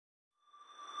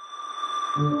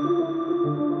This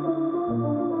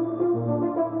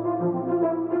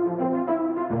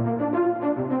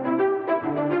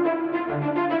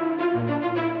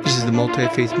is the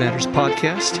Multi-Faith Matters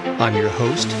podcast. I'm your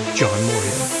host, John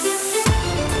Moorhead.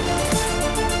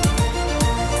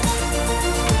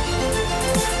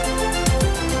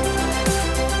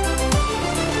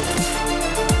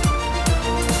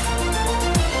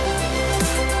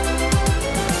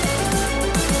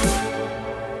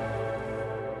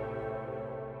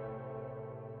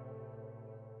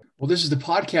 Well, this is the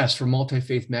podcast for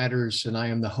Multi-Faith Matters, and I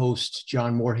am the host,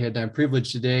 John Moorhead. I'm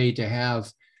privileged today to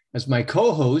have as my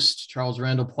co-host, Charles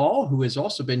Randall Paul, who has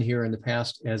also been here in the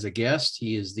past as a guest.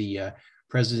 He is the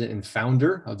president and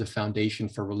founder of the Foundation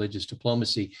for Religious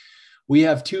Diplomacy. We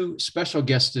have two special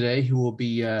guests today who will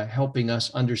be helping us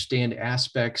understand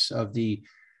aspects of the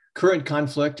current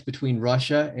conflict between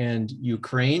Russia and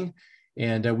Ukraine.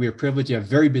 And we are privileged to have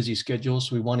very busy schedules,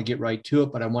 so we want to get right to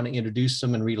it, but I want to introduce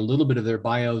them and read a little bit of their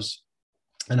bios.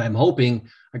 And I'm hoping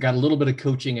I got a little bit of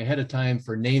coaching ahead of time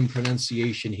for name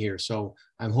pronunciation here. So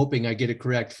I'm hoping I get it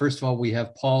correct. First of all, we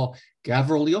have Paul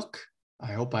Gavrilyuk.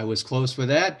 I hope I was close with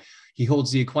that. He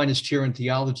holds the Aquinas Chair in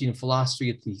Theology and Philosophy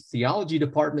at the Theology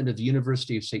Department of the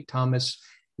University of St. Thomas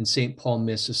in St. Paul,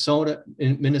 Minnesota.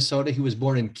 He was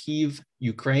born in Kyiv,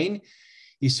 Ukraine.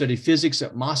 He studied physics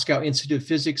at Moscow Institute of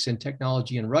Physics and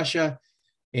Technology in Russia.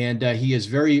 And he is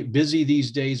very busy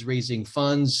these days raising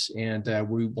funds. And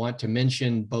we want to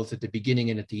mention both at the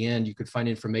beginning and at the end, you could find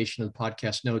information in the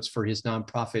podcast notes for his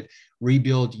nonprofit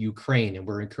Rebuild Ukraine. And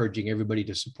we're encouraging everybody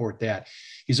to support that.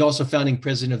 He's also founding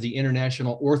president of the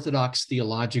International Orthodox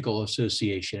Theological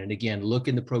Association. And again, look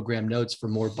in the program notes for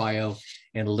more bio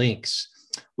and links.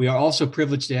 We are also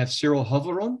privileged to have Cyril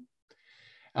Hovharon.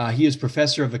 He is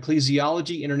professor of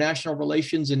ecclesiology, international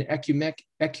relations, and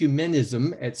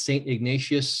ecumenism at St.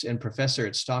 Ignatius and professor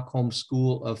at Stockholm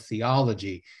School of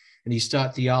Theology. And he's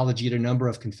taught theology at a number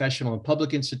of confessional and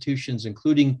public institutions,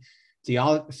 including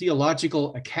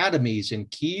theological academies in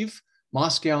Kyiv,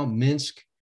 Moscow, Minsk,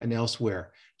 and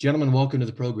elsewhere. Gentlemen, welcome to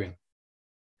the program.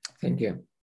 Thank you.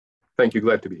 Thank you.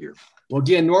 Glad to be here. Well,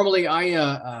 again, normally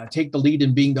I take the lead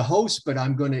in being the host, but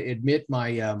I'm going to admit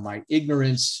my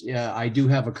ignorance. I do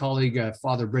have a colleague,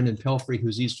 Father Brendan Pelfrey,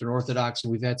 who's Eastern Orthodox,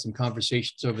 and we've had some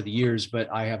conversations over the years,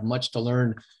 but I have much to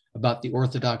learn about the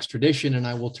Orthodox tradition, and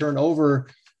I will turn over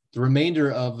the remainder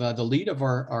of the lead of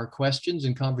our questions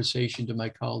and conversation to my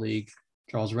colleague,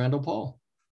 Charles Randall Paul.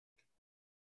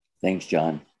 Thanks,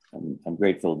 John. I'm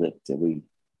grateful that we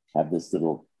have this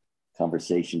little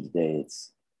conversation today.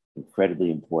 It's incredibly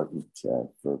important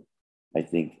for, I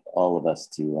think, all of us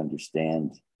to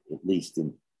understand, at least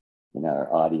in our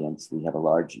audience. We have a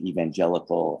large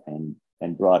evangelical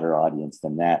and broader audience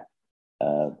than that,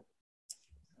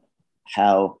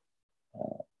 how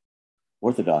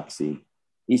Orthodoxy,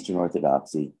 Eastern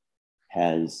Orthodoxy,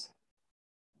 has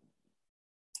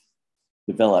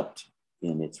developed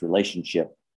in its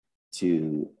relationship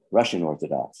to Russian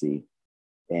Orthodoxy,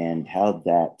 and how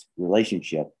that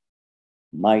relationship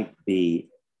might be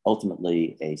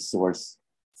ultimately a source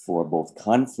for both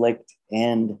conflict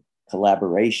and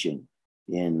collaboration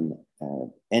in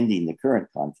ending the current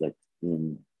conflict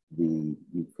in the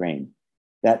Ukraine.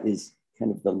 That is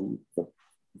kind of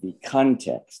the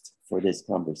context for this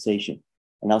conversation.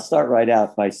 And I'll start right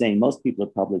out by saying most people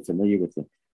are probably familiar with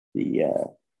the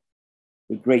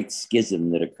great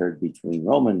schism that occurred between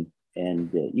Roman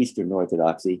and Eastern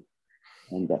Orthodoxy.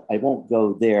 And I won't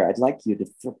go there. I'd like you to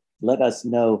let us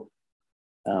know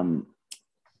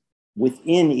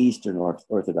within Eastern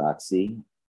Orthodoxy,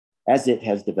 as it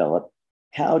has developed,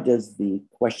 how does the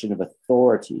question of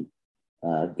authority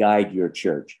guide your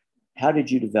church? How did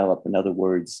you develop, in other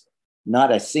words,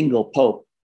 not a single pope,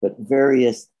 but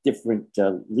various different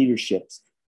leaderships?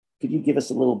 Could you give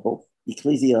us a little both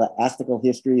ecclesiastical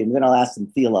history, and then I'll ask some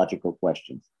theological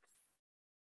questions.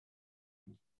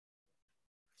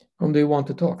 Whom do you want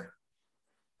to talk?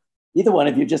 Either one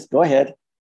of you, just go ahead.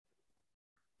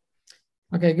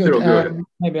 Okay, good.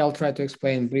 Maybe I'll try to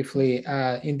explain briefly.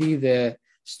 Indeed, the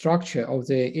structure of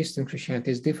the Eastern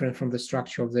Christianity is different from the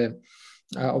structure of the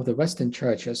Western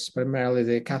churches, primarily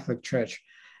the Catholic Church.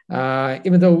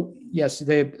 Even though, yes,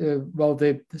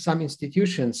 some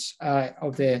institutions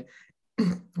of the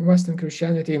Western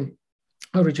Christianity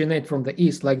originate from the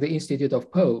East, like the Institute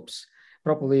of Popes.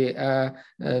 Probably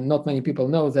not many people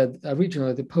know that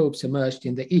originally the popes emerged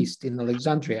in the East, in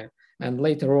Alexandria, And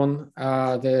later on,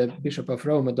 the Bishop of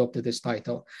Rome adopted this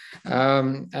title.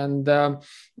 During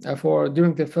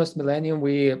the first millennium,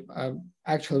 we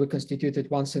constituted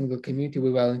one single community.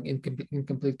 We were in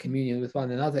complete communion with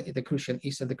one another, the Christian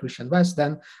East and the Christian West.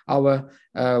 Then our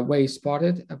ways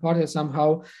parted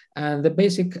somehow. And the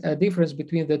basic difference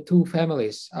between the two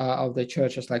families of the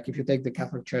churches, like if you take the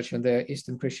Catholic Church and the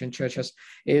Eastern Christian churches,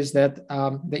 is that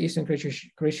the Eastern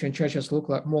Christian churches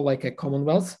look more like a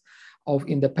commonwealth of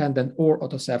independent or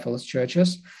autocephalous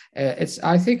churches.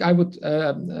 I think I would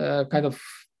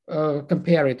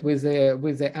compare it with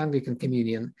the Anglican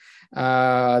Communion,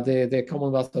 the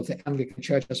Commonwealth of the Anglican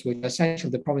churches, which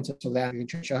essentially the provinces of the Anglican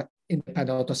Church are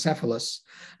independent autocephalous,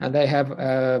 and they have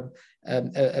a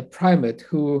primate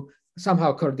who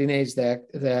somehow coordinates their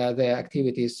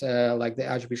activities, like the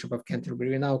Archbishop of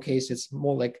Canterbury. In our case, it's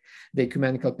more like the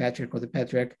ecumenical patriarch or the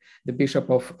patriarch, the Bishop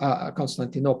of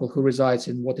Constantinople, who resides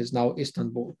in what is now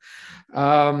Istanbul.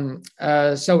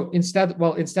 So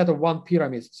instead of one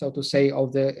pyramid, so to say,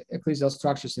 of the ecclesial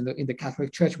structures in the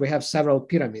Catholic Church, we have several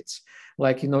pyramids,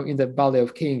 like in the Valley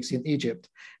of Kings in Egypt,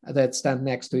 that stand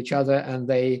next to each other, and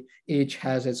they each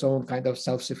has its own kind of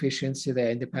self-sufficiency.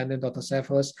 They're independent,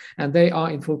 autocephalous, and they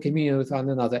are in full communion with one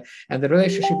another. And the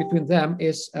relationship between them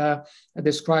is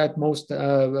described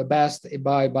best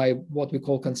by what we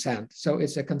call consent. So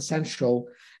it's a consensual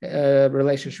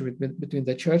relationship between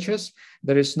the churches.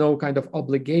 There is no kind of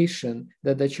obligation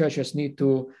that the churches need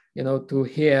to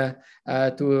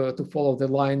follow the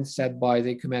line set by the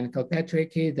ecumenical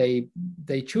patriarchy. They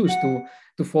choose to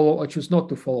follow or choose not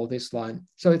to follow this line.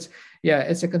 So it's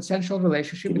a consensual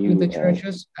relationship between the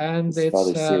churches, and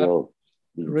it's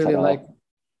really like,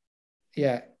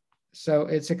 so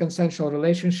it's a consensual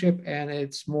relationship, and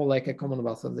it's more like a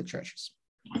commonwealth of the churches.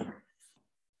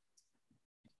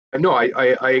 No,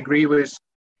 I agree with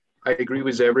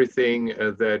everything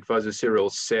that Father Cyril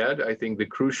said. I think the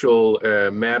crucial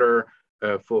matter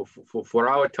for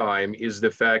our time is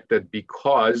the fact that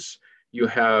because you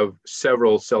have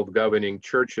several self-governing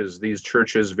churches, these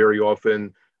churches very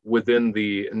often within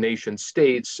the nation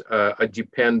states are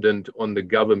dependent on the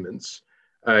governments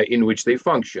in which they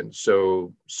function.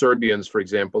 So Serbians, for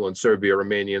example, and Serbia,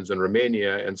 Romanians and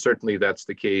Romania, and certainly that's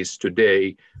the case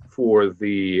today for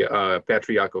the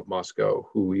Patriarch of Moscow,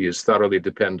 who is thoroughly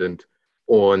dependent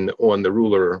on the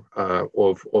ruler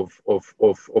of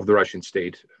the Russian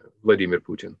state, Vladimir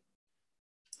Putin.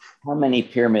 How many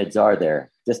pyramids are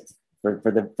there? Just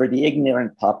for the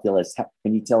ignorant populace,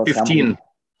 can you tell us 15.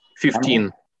 how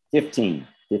many? 15.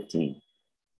 15.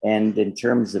 And in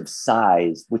terms of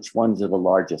size, which ones are the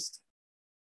largest?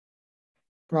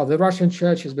 Well, the Russian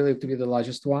church is believed to be the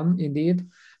largest one, indeed.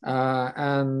 But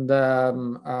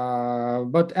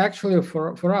actually,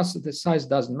 for us, the size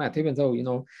doesn't matter. Even though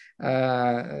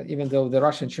the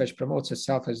Russian church promotes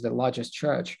itself as the largest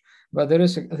church, but there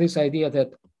is this idea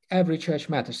that every church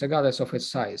matters, regardless of its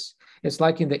size. It's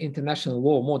like in the international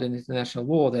law, modern international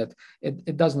law, that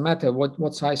it doesn't matter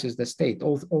what size is the state.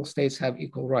 All states have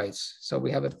equal rights. So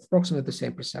we have approximately the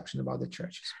same perception about the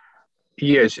churches.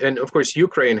 Yes, and of course,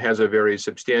 Ukraine has a very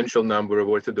substantial number of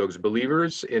Orthodox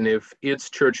believers. And if its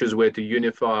churches were to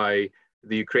unify,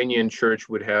 the Ukrainian church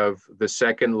would have the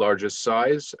second largest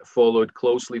size,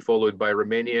 closely followed by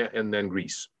Romania and then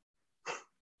Greece.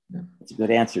 That's a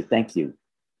good answer. Thank you.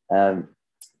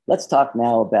 Let's talk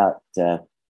now about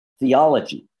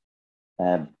theology.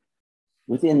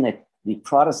 Within the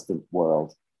Protestant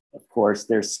world, of course,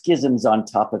 there's schisms on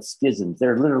top of schisms.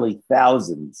 There are literally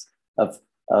thousands of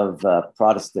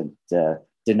Protestant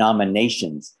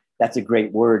denominations. That's a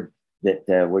great word that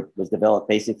was developed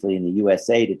basically in the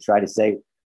USA to try to say,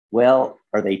 well,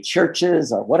 are they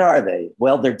churches or what are they?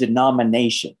 Well, they're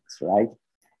denominations, right?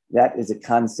 That is a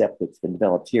concept that's been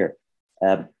developed here.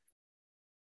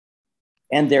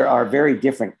 And there are very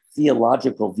different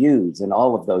theological views in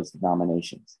all of those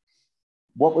denominations.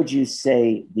 What would you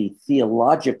say the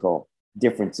theological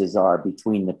differences are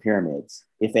between the pyramids,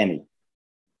 if any?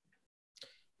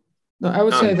 No, I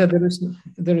would say that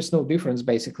there is no difference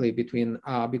basically between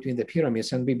the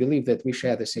pyramids, and we believe that we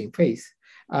share the same faith.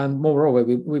 And moreover,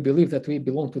 we believe that we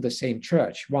belong to the same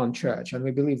church, one church, and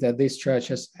we believe that this church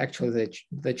is actually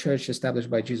the church established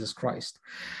by Jesus Christ.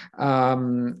 What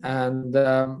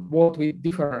we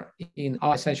differ in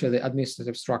are essentially the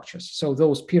administrative structures. So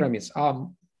those pyramids are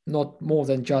not more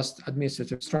than just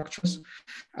administrative structures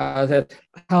that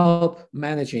help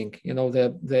managing,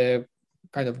 the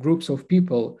kind of groups of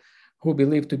people who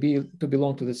believe to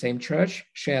belong to the same church,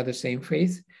 share the same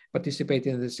faith, participate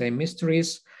in the same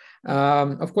mysteries.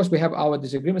 Of course, we have our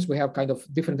disagreements. We have kind of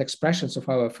different expressions of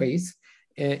our faith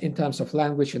in terms of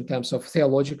language, in terms of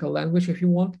theological language, if you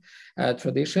want,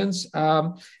 traditions.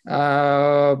 But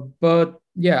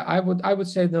yeah, I would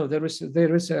say no. There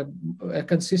is a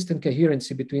consistent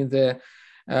coherency between the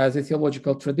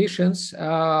theological traditions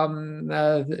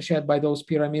shared by those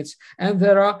pyramids, and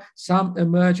there are some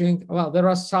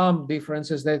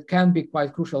differences that can be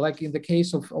quite crucial. Like in the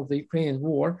case of the Ukrainian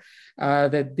war,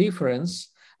 the difference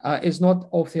is not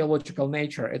of theological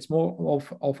nature; it's more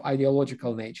of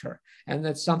ideological nature, and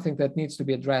that's something that needs to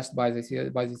be addressed by the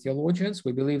theologians.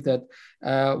 We believe that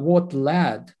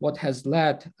what has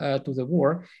led to the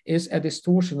war is a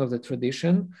distortion of the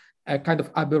tradition, a kind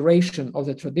of aberration of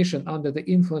the tradition under the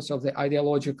influence of the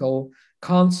ideological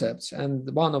concepts,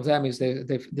 and one of them is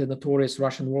the notorious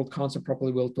Russian world concept.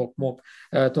 Probably we'll talk more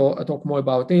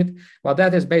about it, but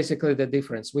that is basically the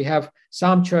difference. We have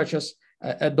some churches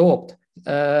adopt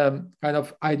kind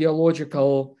of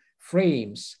ideological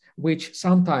frames which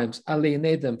sometimes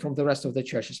alienate them from the rest of the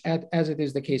churches, as it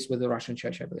is the case with the Russian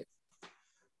church, I believe.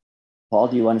 Paul,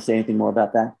 do you want to say anything more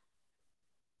about that?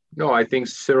 No, I think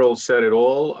Cyril said it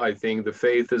all. I think the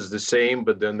faith is the same,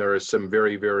 but then there are some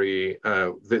very, very,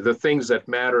 the things that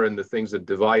matter and the things that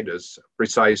divide us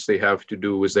precisely have to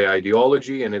do with the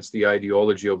ideology, and it's the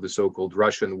ideology of the so-called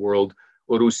Russian world,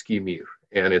 Ruski Mir.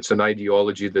 And it's an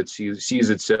ideology that sees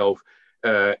itself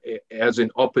as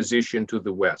in opposition to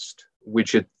the West,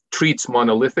 which it treats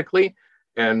monolithically,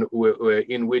 and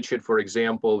in which it, for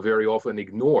example, very often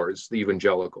ignores the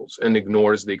evangelicals and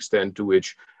ignores the extent to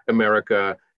which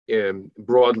America,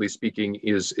 broadly speaking,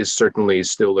 is certainly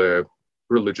still a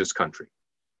religious country.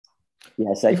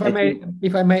 Yes,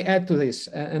 if I may add to this,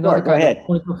 another kind of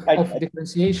point of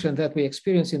differentiation that we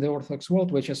experience in the Orthodox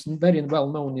world, which is very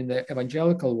well known in the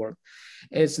evangelical world,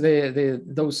 is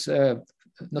those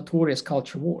notorious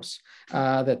culture wars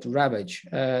that ravage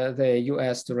the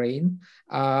U.S. terrain,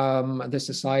 the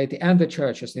society, and the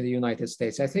churches in the United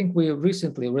States. I think we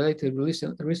recently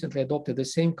adopted the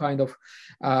same kind of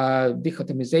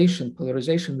dichotomization,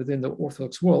 polarization within the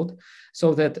Orthodox world,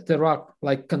 so that there are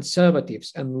like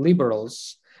conservatives and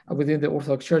liberals within the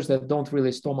Orthodox Church that don't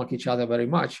really stomach each other very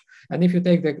much. And if you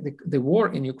take the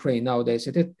war in Ukraine nowadays,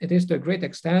 it is to a great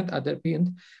extent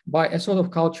underpinned by a sort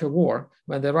of culture war,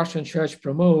 when the Russian Church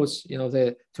promotes,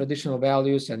 the traditional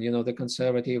values and, the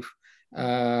conservative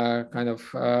kind of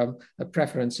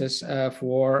preferences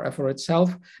for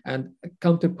itself, and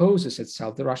counterposes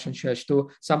itself, the Russian Church, to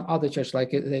some other church.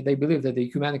 Like they believe that the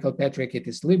Ecumenical Patriarchate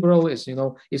is liberal, is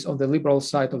on the liberal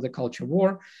side of the culture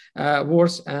wars,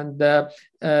 and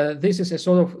this is a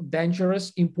sort of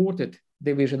dangerous imported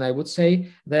division, I would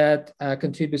say, that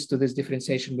contributes to this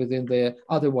differentiation within the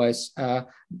otherwise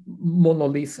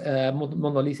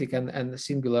monolithic and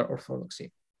singular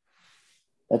orthodoxy.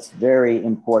 That's very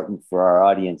important for our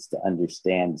audience to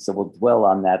understand. So we'll dwell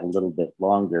on that a little bit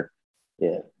longer.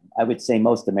 I would say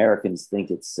most Americans think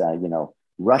it's,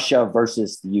 Russia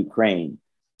versus the Ukraine,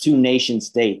 two nation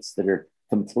states that are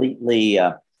completely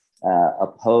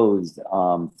opposed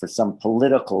for some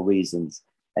political reasons.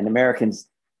 And Americans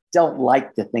don't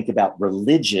like to think about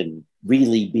religion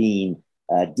really being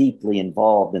deeply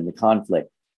involved in the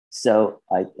conflict. So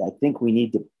I think we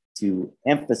need to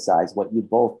emphasize what you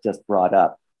both just brought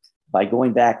up by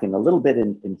going back in a little bit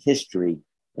in history,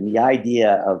 and the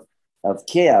idea of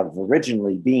Kiev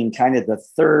originally being kind of the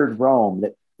third Rome,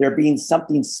 that there being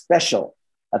something special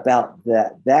about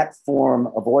that form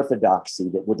of orthodoxy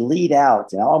that would lead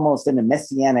out and almost in a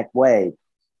messianic way,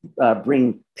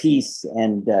 bring peace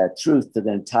and truth to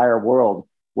the entire world,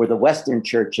 where the Western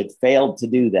Church had failed to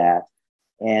do that,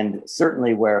 and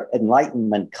certainly where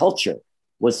Enlightenment culture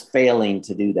was failing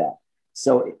to do that.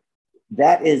 So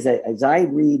that is, as I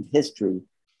read history,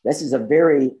 this is a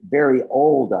very, very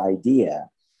old idea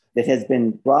that has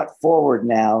been brought forward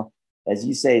now, as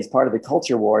you say, as part of the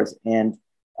culture wars, and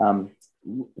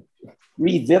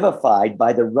revivified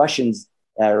by the Russians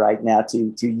right now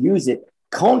to use it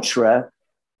contra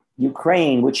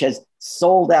Ukraine, which has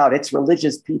sold out, its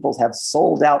religious peoples have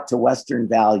sold out to Western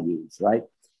values, right?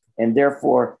 And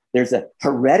therefore, there's a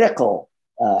heretical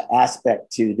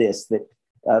aspect to this, that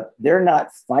they're not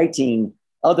fighting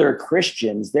other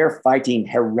Christians, they're fighting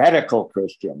heretical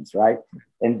Christians, right?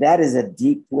 And that is a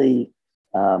deeply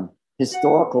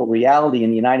historical reality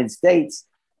in the United States.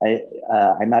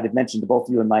 I might have mentioned to both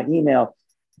of you in my email,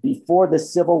 before the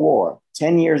Civil War,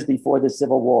 10 years before the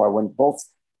Civil War, when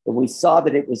we saw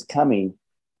that it was coming,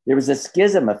 there was a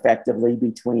schism effectively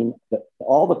between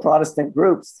all the Protestant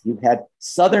groups. You had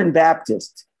Southern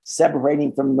Baptists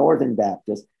separating from Northern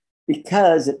Baptists,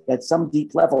 because at some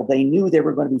deep level, they knew they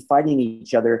were going to be fighting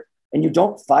each other. And you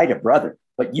don't fight a brother,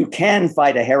 but you can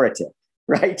fight a heretic.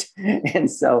 right? And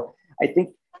so I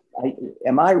think,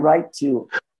 am I right to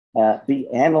be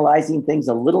analyzing things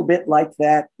a little bit like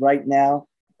that right now,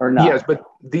 or not? Yes, but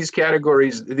these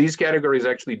categories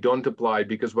actually don't apply,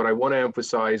 because what I want to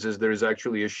emphasize is there is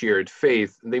actually a shared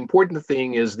faith. The important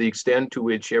thing is the extent to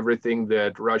which everything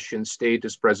that Russian state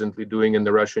is presently doing in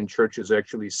the Russian church is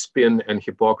actually spin and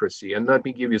hypocrisy. And let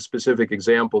me give you specific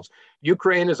examples.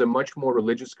 Ukraine is a much more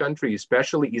religious country,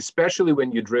 especially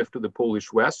when you drift to the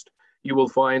Polish West. You will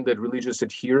find that religious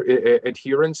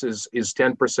adherence is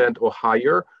 10% or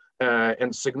higher.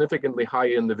 And significantly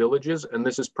higher in the villages. And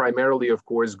this is primarily, of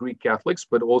course, Greek Catholics,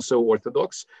 but also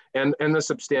Orthodox and a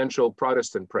substantial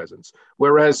Protestant presence.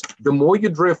 Whereas the more you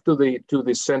drift to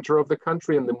the center of the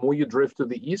country and the more you drift to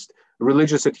the east,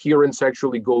 religious adherence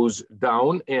actually goes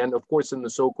down. And of course, in the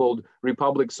so-called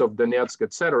republics of Donetsk,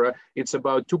 etc., it's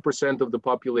about 2% of the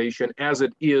population, as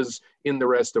it is in the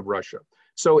rest of Russia.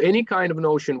 So any kind of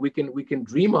notion, we can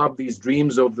dream up these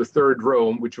dreams of the third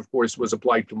Rome, which of course was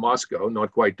applied to Moscow,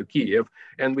 not quite to Kiev,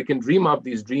 and we can dream up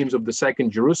these dreams of the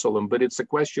second Jerusalem, but it's a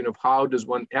question of how does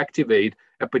one activate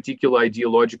a particular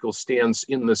ideological stance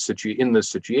in this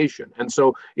situation. And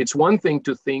so it's one thing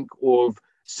to think of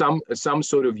some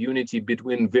sort of unity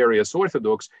between various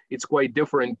Orthodox. It's quite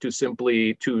different to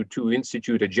simply to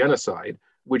institute a genocide,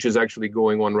 which is actually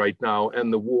going on right now,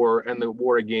 and the war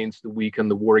against the weak and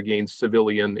the war against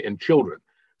civilian and children.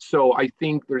 So I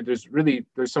think there's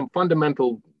some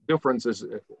fundamental differences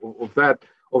of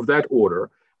that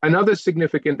order. Another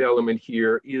significant element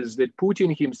here is that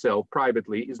Putin himself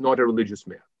privately is not a religious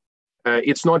man.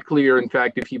 It's not clear, in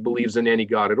fact, if he believes in any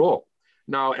God at all.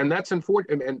 Now, and that's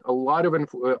unfortunate, and a lot of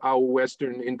our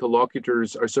Western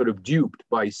interlocutors are sort of duped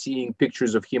by seeing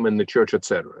pictures of him in the church,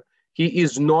 etc. He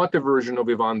is not a version of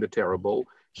Ivan the Terrible.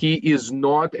 He is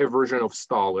not a version of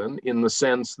Stalin, in the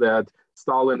sense that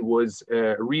Stalin was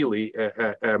really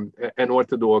an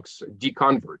Orthodox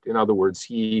deconvert. In other words,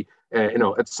 he,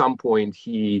 at some point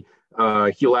he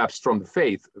lapsed from the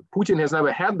faith. Putin has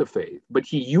never had the faith, but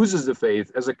he uses the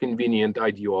faith as a convenient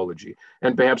ideology.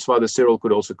 And perhaps Father Cyril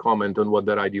could also comment on what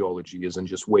that ideology is and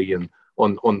just weigh in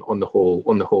on the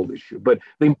whole issue. But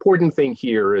the important thing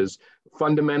here is,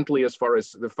 fundamentally, as far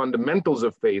as the fundamentals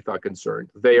of faith are concerned,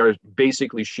 they are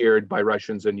basically shared by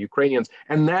Russians and Ukrainians,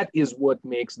 and that is what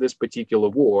makes this particular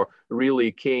war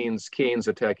really Cain's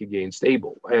attack against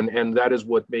Abel, and that is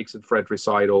what makes it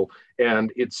fratricidal,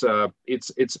 and it's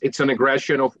an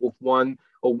aggression of one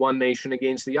nation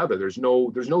against the other. There's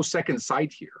no second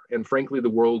side here, and frankly, the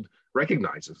world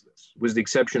recognizes this, with the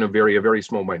exception of a very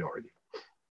small minority.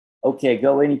 Okay,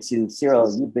 go into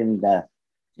Cyril. You've been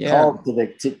called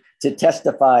to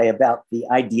testify about the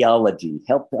ideology.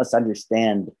 Help us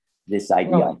understand this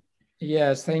ideology. Well,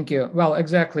 yes, thank you. Well,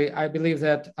 exactly. I believe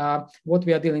that what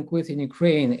we are dealing with in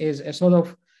Ukraine is a sort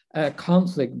of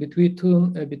conflict between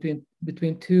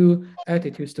two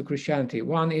attitudes to Christianity.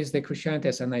 One is the Christianity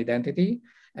as an identity,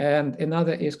 and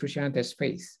another is Christianity as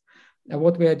faith. And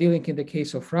what we are dealing in the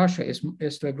case of Russia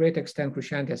is to a great extent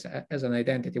Christianity as an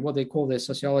identity, what they call, the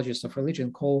sociologists of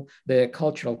religion call the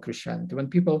cultural Christianity. When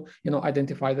people,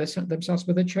 identify themselves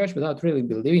with the church without really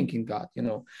believing in God,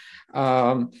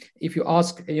 if you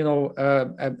ask,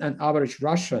 an average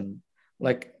Russian,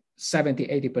 like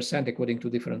 70-80%, according to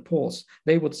different polls,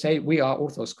 they would say we are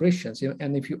Orthodox Christians.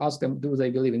 And if you ask them, do they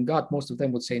believe in God? Most of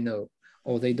them would say no,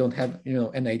 or they don't have,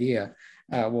 an idea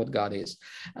what God is.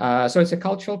 So it's a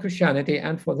cultural Christianity.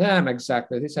 And for them,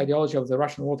 exactly, this ideology of the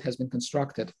Russian world has been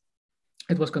constructed.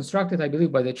 It was constructed, I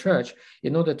believe, by the church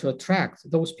in order to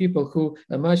attract those people who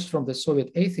emerged from the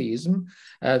Soviet atheism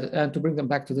and to bring them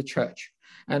back to the church.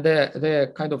 And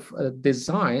the kind of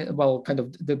design,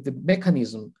 the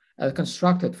mechanism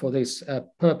constructed for this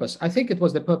purpose. I think it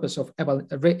was the purpose of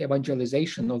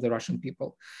re-evangelization of the Russian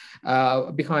people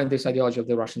behind this ideology of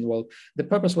the Russian world. The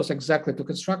purpose was exactly to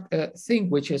construct a thing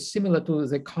which is similar to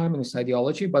the communist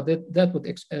ideology, but that would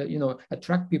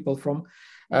attract people from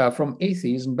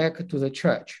atheism back to the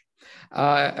church.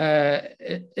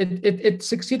 It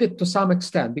succeeded to some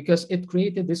extent because it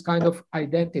created this kind of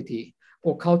identity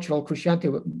or cultural Christianity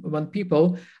when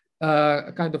people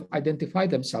kind of identify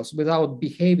themselves without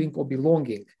behaving or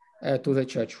belonging to the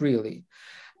church, really.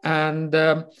 And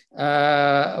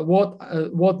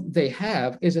what they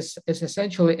have is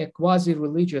essentially a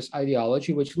quasi-religious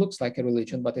ideology, which looks like a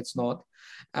religion, but it's not.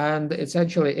 And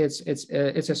essentially, it's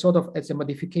a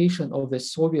modification of the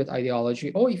Soviet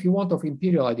ideology, or if you want, of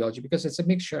imperial ideology, because it's a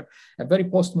mixture, a very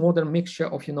postmodern mixture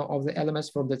of of the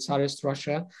elements from the Tsarist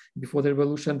Russia before the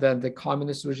revolution, then the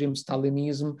communist regime,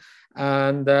 Stalinism,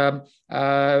 and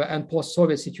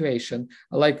post-Soviet situation,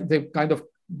 like the kind of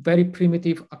very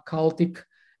primitive occultic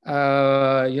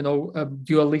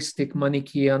dualistic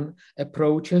Manichaean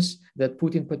approaches that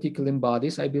Putin particularly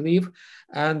embodies, I believe.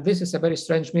 And this is a very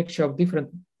strange mixture of different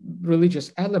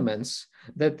religious elements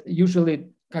that usually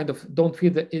kind of don't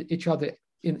feed each other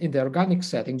in the organic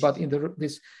setting, but in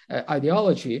this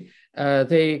ideology,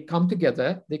 they come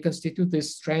together, they constitute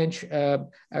this strange,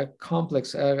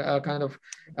 complex kind of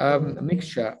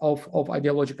mixture of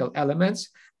ideological elements,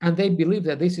 and they believe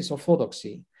that this is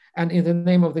orthodoxy. And in the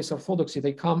name of this orthodoxy,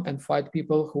 they come and fight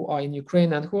people who are in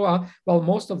Ukraine and who are, well,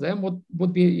 most of them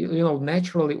would be,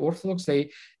 naturally Orthodox.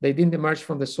 They didn't emerge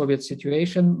from the Soviet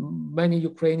situation. Many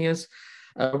Ukrainians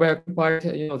were occupied,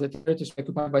 the territories were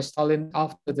occupied by Stalin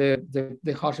after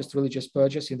the harshest religious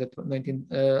purges in the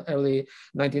early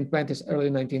 1920s, early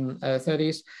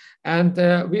 1930s. And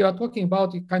we are talking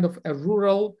about kind of a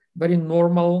rural, very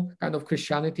normal kind of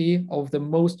Christianity of the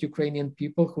most Ukrainian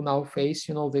people who now face,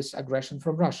 this aggression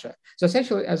from Russia. So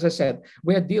essentially, as I said,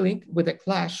 we are dealing with a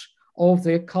clash of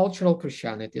the cultural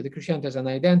Christianity, the Christianity as an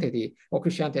identity, or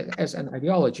Christianity as an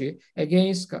ideology,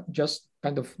 against just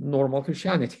kind of normal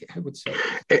Christianity, I would say.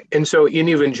 And so in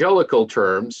evangelical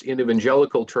terms,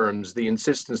 the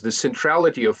insistence, the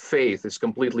centrality of faith is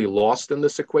completely lost in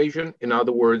this equation. In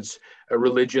other words, a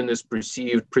religion is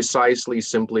perceived precisely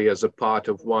simply as a part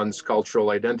of one's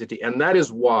cultural identity. And that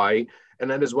is why, and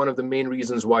that is one of the main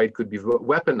reasons why it could be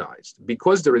weaponized,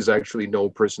 because there is actually no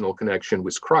personal connection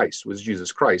with Christ, with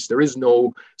Jesus Christ. There is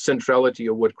no centrality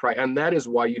of what Christ, and that is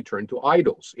why you turn to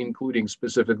idols, including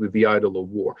specifically the idol of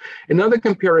war. Another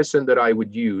comparison that I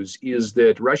would use is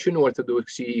that Russian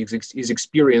Orthodoxy is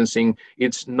experiencing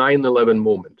its 9/11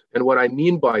 moment. And what I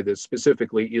mean by this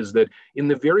specifically is that in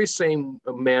the very same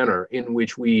manner in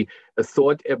which we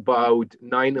thought about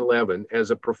 9/11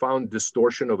 as a profound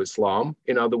distortion of Islam,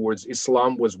 in other words,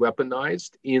 Islam was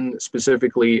weaponized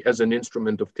specifically as an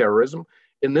instrument of terrorism.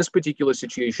 In this particular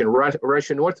situation,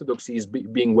 Russian Orthodoxy is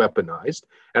being weaponized.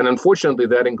 And unfortunately,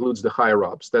 that includes the higher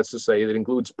ups. That's to say, it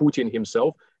includes Putin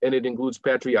himself, and it includes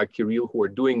Patriarch Kirill, who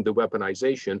are doing the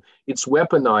weaponization. It's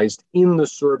weaponized in the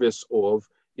service of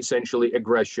essentially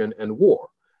aggression and war.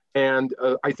 And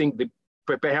I think that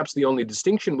perhaps the only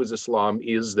distinction with Islam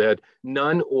is that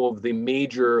none of the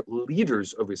major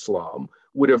leaders of Islam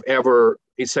would have ever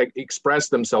expressed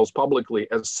themselves publicly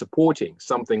as supporting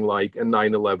something like a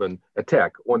 9/11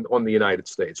 attack on the United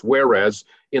States. Whereas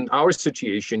in our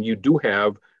situation, you do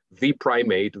have the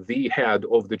primate, the head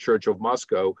of the Church of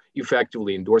Moscow,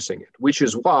 effectively endorsing it, which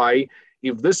is why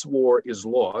if this war is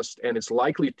lost, and it's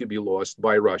likely to be lost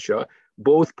by Russia,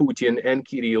 both Putin and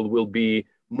Kirill will be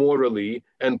morally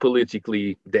and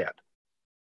politically dead.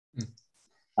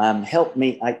 Help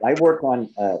me. I work on,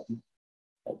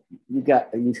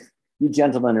 you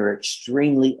gentlemen are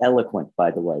extremely eloquent,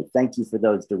 by the way. Thank you for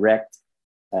those direct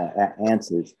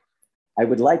answers. I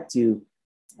would like to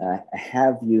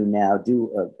have you now do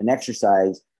an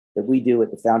exercise that we do at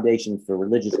the Foundation for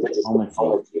Religious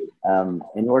Diplomacy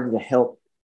in order to help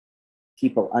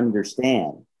people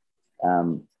understand.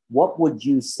 What would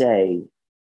you say,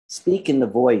 speak in the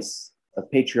voice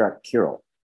of Patriarch Kirill?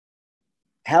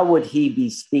 How would he be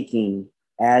speaking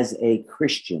as a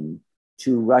Christian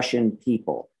to Russian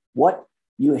people? What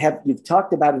you've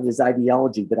talked about it as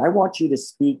ideology, but I want you to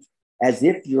speak as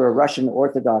if you're a Russian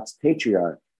Orthodox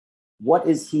patriarch. What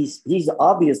is he's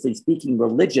obviously speaking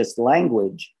religious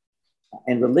language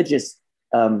and religious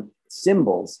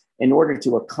symbols in order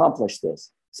to accomplish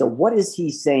this. So what is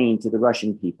he saying to the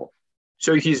Russian people?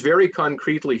 So he's very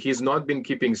concretely, he's not been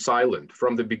keeping silent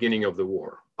from the beginning of the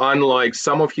war. Unlike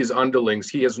some of his underlings,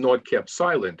 he has not kept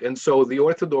silent. And so the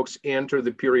Orthodox enter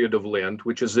the period of Lent,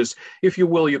 which is this, if you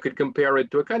will, you could compare it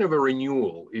to a kind of a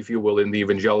renewal, if you will, in the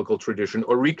evangelical tradition,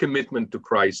 or recommitment to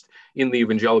Christ in the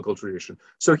evangelical tradition.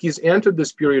 So he's entered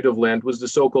this period of Lent with the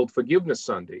so-called Forgiveness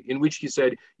Sunday, in which he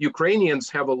said,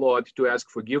 Ukrainians have a lot to ask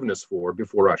forgiveness for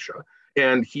before Russia.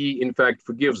 And he, in fact,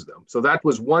 forgives them. So that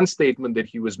was one statement that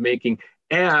he was making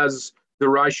as the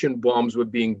Russian bombs were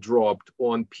being dropped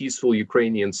on peaceful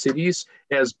Ukrainian cities,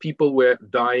 as people were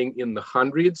dying in the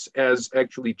hundreds, as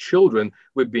actually children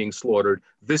were being slaughtered.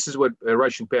 This is what a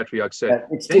Russian patriarch said.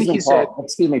 Excuse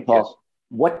me, Paul. Yes.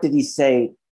 What did he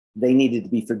say they needed to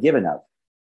be forgiven of?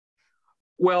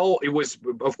 Well, it was,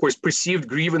 of course, perceived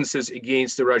grievances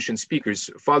against the Russian speakers.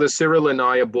 Father Cyril and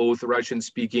I are both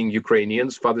Russian-speaking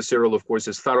Ukrainians. Father Cyril, of course,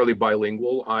 is thoroughly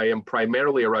bilingual. I am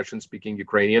primarily a Russian-speaking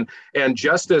Ukrainian. And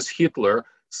just as Hitler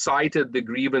cited the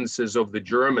grievances of the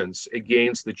Germans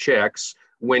against the Czechs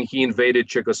when he invaded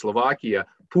Czechoslovakia,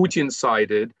 Putin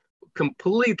cited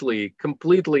completely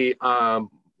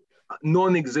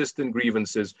non-existent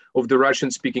grievances of the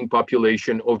Russian-speaking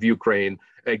population of Ukraine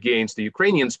against the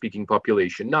Ukrainian-speaking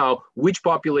population. Now, which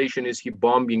population is he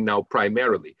bombing now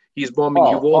primarily? He's bombing,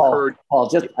 you've all heard. Paul,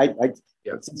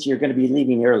 since you're going to be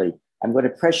leaving early, I'm going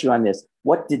to press you on this.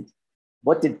 What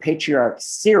did Patriarch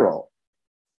Cyril,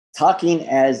 talking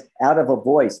as out of a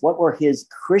voice, what were his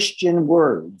Christian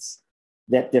words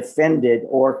that defended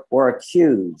or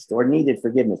accused or needed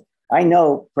forgiveness? I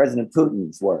know President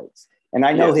Putin's words, and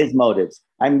I know his motives.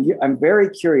 I'm very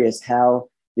curious how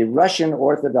the Russian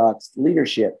Orthodox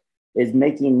leadership is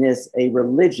making this a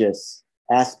religious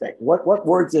aspect. What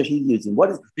words are he using?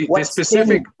 What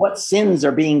sins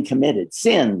are being committed?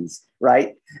 Sins,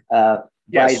 right?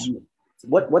 Yes.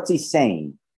 What's he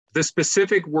saying? The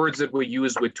specific words that were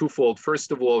used were twofold.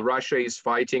 First of all, Russia is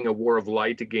fighting a war of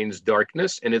light against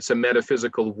darkness, and it's a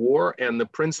metaphysical war. And the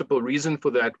principal reason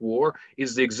for that war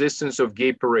is the existence of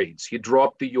gay parades. He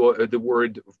dropped the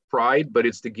word pride, but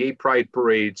it's the gay pride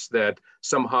parades that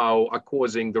somehow are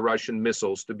causing the Russian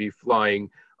missiles to be flying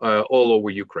all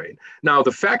over Ukraine. Now,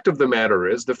 the fact of the matter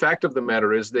is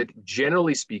that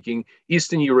generally speaking,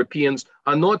 Eastern Europeans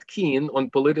are not keen on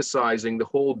politicizing the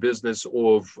whole business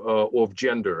of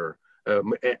gender.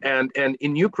 And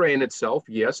in Ukraine itself,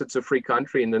 yes, it's a free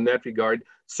country, and in that regard,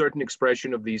 certain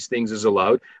expression of these things is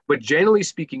allowed. But generally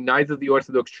speaking, neither the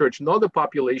Orthodox Church nor the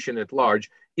population at large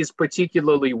is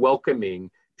particularly welcoming,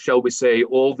 shall we say,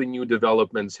 all the new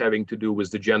developments having to do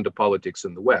with the gender politics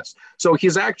in the West. So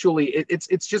he's actually,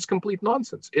 it's just complete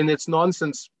nonsense. And it's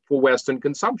nonsense for Western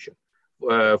consumption,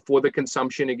 for the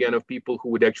consumption, again, of people who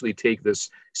would actually take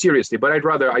this seriously. But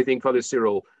I think Father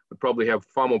Cyril would probably have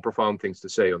far more profound things to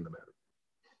say on the matter.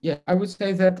 Yeah, I would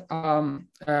say that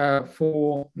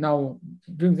for now,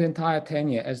 during the entire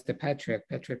tenure as the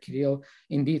Patriarch Kirill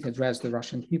indeed addressed the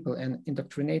Russian people and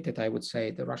indoctrinated, I would say,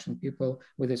 the Russian people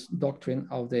with his doctrine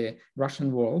of the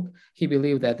Russian world. He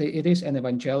believed that it is an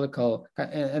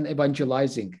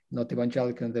evangelizing, not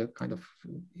evangelical in the kind of,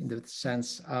 in the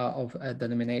sense of a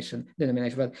denomination,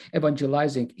 but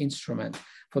evangelizing instrument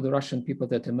for the Russian people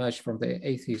that emerged from the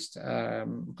atheist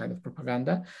kind of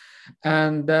propaganda.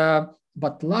 And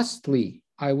but lastly,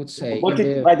 I would say...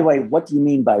 by the way, what do you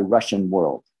mean by Russian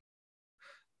world?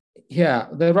 Yeah,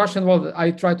 the Russian world,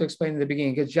 I tried to explain in the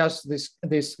beginning, it's just this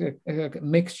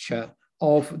mixture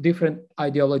of different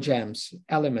ideologems,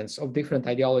 elements of different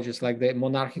ideologies, like the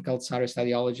monarchical Tsarist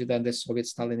ideology, then the Soviet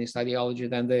Stalinist ideology,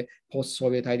 then the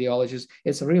post-Soviet ideologies.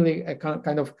 It's really a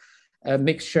kind of a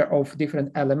mixture of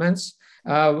different elements.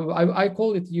 I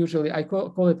call it usually, I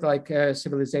call it like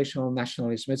civilizational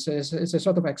nationalism. It's a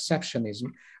sort of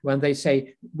exceptionism when they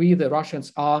say we, the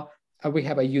Russians, we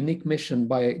have a unique mission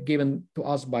given to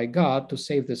us by God to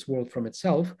save this world from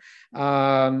itself.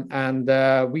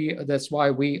 That's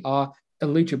why we are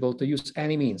eligible to use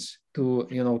any means to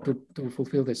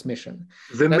fulfill this mission.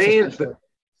 The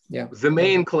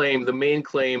main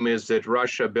claim is that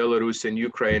Russia, Belarus, and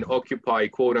Ukraine occupy,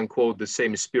 quote unquote, the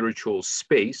same spiritual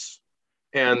space.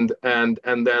 And then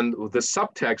the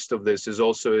subtext of this is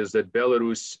that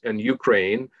Belarus and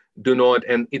Ukraine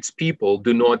and its people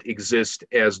do not exist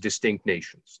as distinct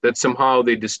nations, that somehow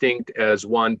they're distinct as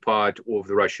one part of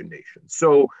the Russian nation.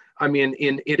 So, I mean,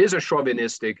 it is a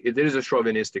chauvinistic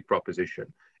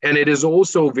proposition. And it is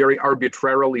also very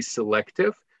arbitrarily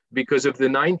selective, because in the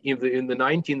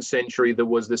 19th century, there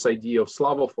was this idea of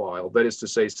Slavophile, that is to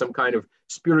say, some kind of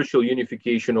spiritual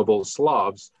unification of all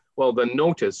Slavs. Well, then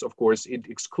notice, of course, it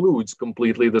excludes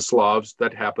completely the Slavs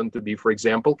that happen to be, for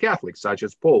example, Catholics, such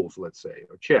as Poles, let's say,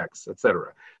 or Czechs,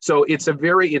 etc. So it's a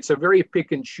very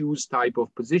pick and choose type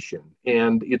of position,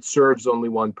 and it serves only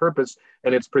one purpose,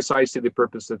 and it's precisely the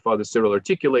purpose that Father Cyril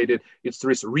articulated. It's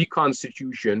this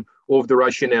reconstitution of the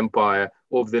Russian Empire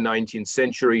of the 19th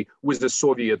century with the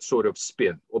Soviet sort of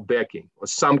spin or backing, or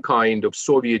some kind of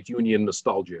Soviet Union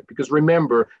nostalgia. Because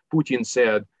remember, Putin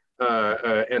said,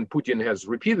 and Putin has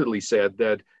repeatedly said,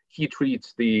 that he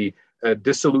treats the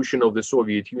dissolution of the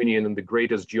Soviet Union and the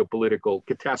greatest geopolitical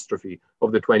catastrophe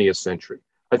of the 20th century.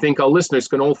 I think our listeners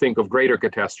can all think of greater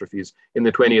catastrophes in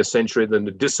the 20th century than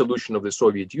the dissolution of the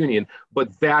Soviet Union,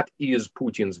 but that is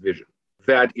Putin's vision.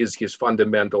 That is his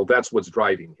fundamental, that's what's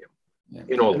driving him. Yeah.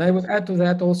 And I would add to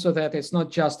that also that it's not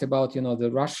just about,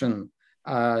 the Russian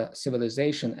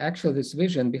civilization. Actually, this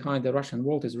vision behind the Russian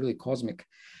world is really cosmic.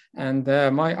 And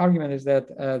my argument is that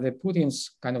the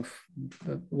Putin's kind of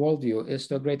worldview is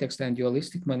to a great extent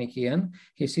dualistic Manichaean.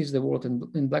 He sees the world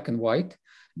in black and white,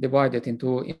 divided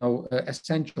into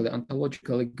essentially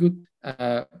ontologically good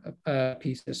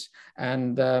pieces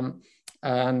and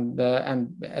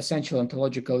essentially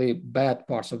ontologically bad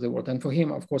parts of the world. And for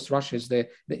him, of course, Russia is the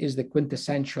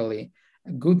quintessentially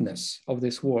goodness of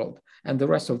this world, and the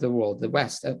rest of the world, the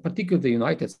West, particularly the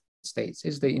United States,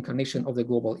 is the incarnation of the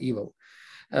global evil.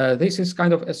 This is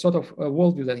kind of a sort of a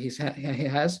worldview that he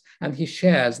has, and he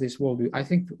shares this worldview, I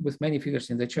think, with many figures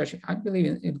in the church, I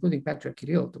believe, including Patriarch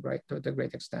Kirill to a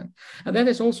great extent. And that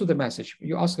is also the message.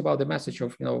 You asked about the message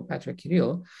of Patriarch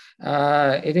Kirill.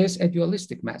 It is a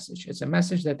dualistic message. It's a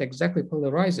message that exactly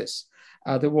polarizes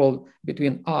the world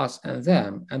between us and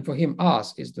them. And for him,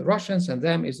 us is the Russians, and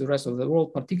them is the rest of the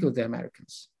world, particularly the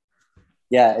Americans.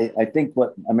 Yeah, I think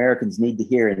what Americans need to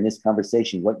hear in this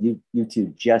conversation, what you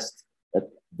two just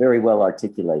very well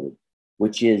articulated,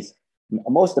 which is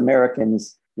most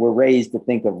Americans were raised to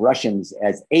think of Russians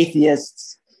as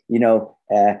atheists, and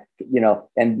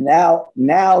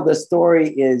now the story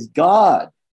is God.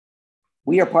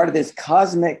 We are part of this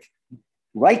cosmic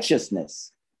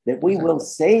righteousness that we will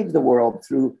save the world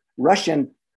through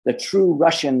the true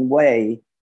Russian way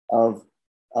of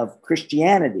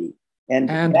Christianity.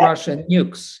 And Russian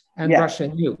nukes.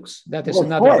 Russian nukes. That is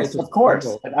another way to of course.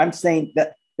 But I'm saying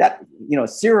that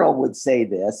Cyril would say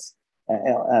this,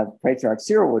 Patriarch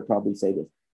Cyril would probably say this.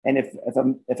 And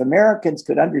if Americans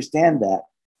could understand that,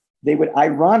 they would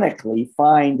ironically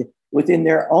find within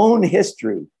their own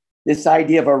history this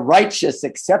idea of a righteous,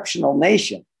 exceptional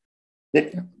nation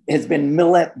that has been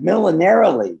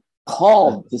millenarily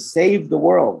called to save the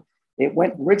world. It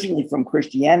went originally from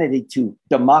Christianity to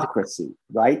democracy,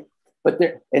 right?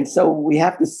 And so we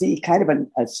have to see kind of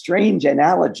a strange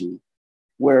analogy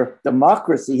where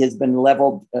democracy has been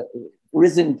leveled,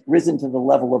 risen to the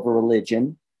level of a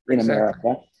religion in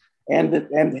America,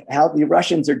 and how the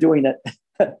Russians are doing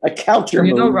a counter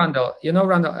move. Randall,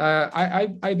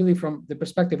 I believe from the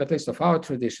perspective, at least of our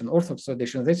tradition, Orthodox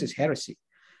tradition, this is heresy.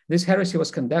 This heresy was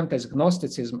condemned as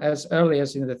Gnosticism as early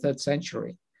as in the 3rd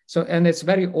century. So, and it's a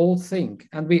very old thing.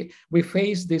 And we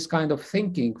face this kind of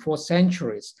thinking for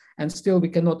centuries, and still we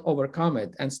cannot overcome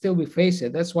it, and still we face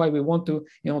it. That's why we want to,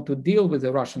 to deal with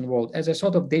the Russian world as a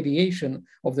sort of deviation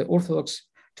of the Orthodox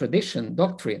tradition,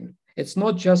 doctrine. It's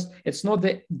not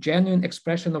the genuine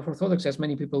expression of Orthodoxy, as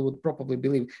many people would probably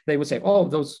believe. They would say, oh,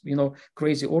 those,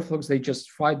 crazy Orthodox, they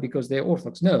just fight because they're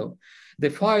Orthodox. No, the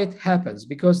fight happens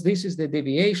because this is the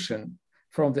deviation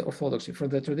from the Orthodoxy, from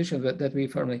the tradition that we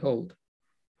firmly hold.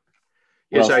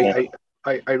 Yes, I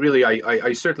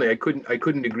certainly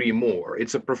couldn't agree more.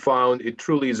 It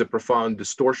truly is a profound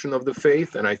distortion of the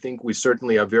faith. And I think we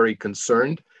certainly are very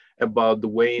concerned about the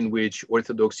way in which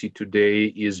Orthodoxy today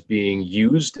is being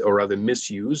used, or rather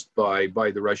misused, by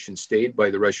the Russian state, by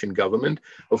the Russian government.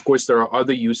 Of course, there are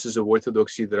other uses of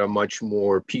Orthodoxy that are much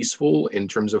more peaceful in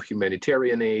terms of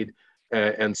humanitarian aid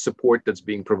and support that's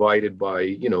being provided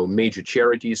by, major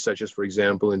charities, such as, for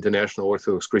example, International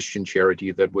Orthodox Christian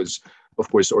Charity, that was,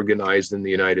 of course, organized in the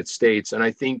United States. And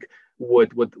I think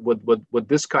what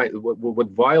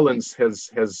violence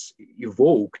has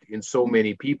evoked in so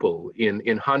many people,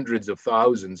 in hundreds of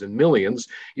thousands and millions,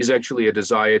 is actually a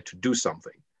desire to do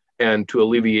something and to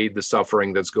alleviate the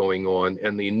suffering that's going on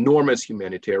and the enormous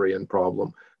humanitarian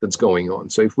problem that's going on.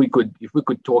 So if we could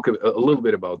talk a little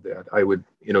bit about that, I would,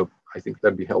 I think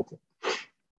that'd be helpful.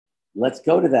 Let's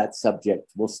go to that subject.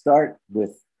 We'll start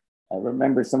with,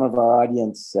 remember, some of our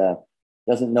audience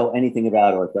doesn't know anything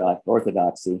about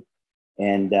Orthodoxy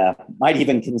and might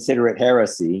even consider it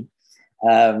heresy.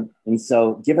 And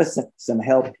so give us some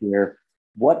help here.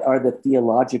 What are the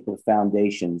theological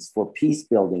foundations for peace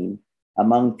building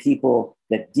among people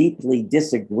that deeply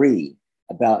disagree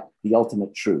about the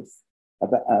ultimate truth?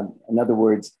 In other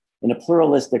words, in a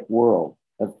pluralistic world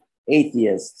of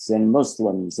atheists and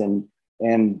Muslims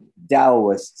and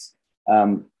Taoists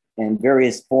and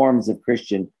various forms of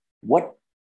Christian, what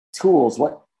tools,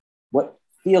 what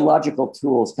theological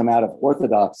tools come out of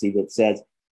Orthodoxy that says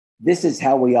this is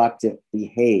how we ought to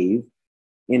behave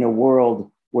in a world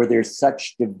where there's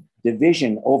such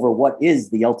division over what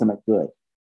is the ultimate good?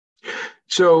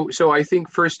 So I think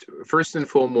first and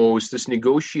foremost, this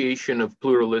negotiation of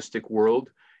pluralistic world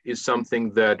is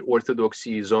something that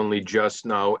Orthodoxy is only just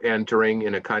now entering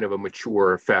in a kind of a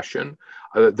mature fashion.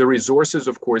 The resources,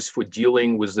 of course, for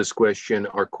dealing with this question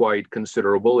are quite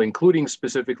considerable, including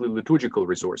specifically liturgical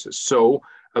resources. So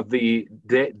the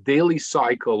daily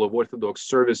cycle of Orthodox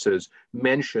services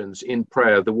mentions in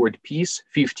prayer the word peace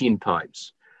 15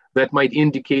 times. That might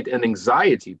indicate an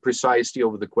anxiety precisely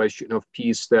over the question of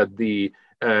peace that the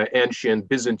ancient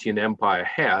Byzantine Empire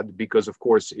had, because, of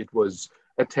course, it was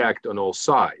attacked on all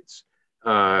sides,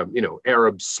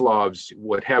 Arabs, Slavs,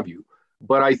 what have you.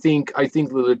 But I think the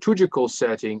liturgical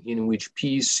setting in which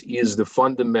peace is the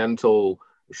fundamental,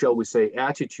 shall we say,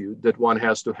 attitude that one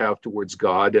has to have towards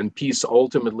God, and peace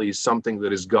ultimately is something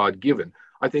that is God-given.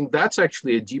 I think that's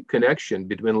actually a deep connection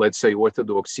between, let's say,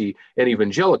 Orthodoxy and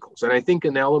evangelicals. And I think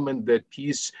an element that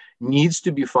peace needs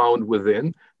to be found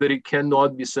within, that it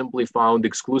cannot be simply found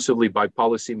exclusively by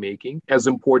policymaking, as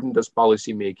important as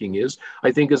policymaking is,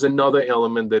 I think is another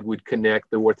element that would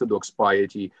connect the Orthodox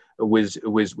piety with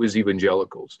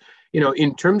evangelicals.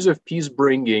 In terms of peace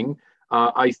bringing,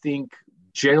 I think,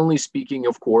 generally speaking,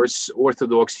 of course,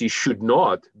 Orthodoxy should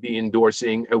not be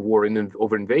endorsing a war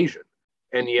of invasion.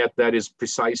 And yet that is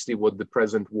precisely what the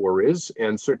present war is.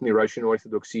 And certainly Russian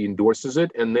Orthodoxy endorses it.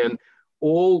 And then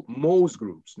most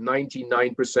groups,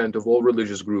 99% of all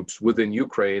religious groups within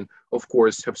Ukraine, of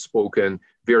course, have spoken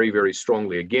very, very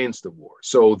strongly against the war.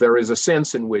 So there is a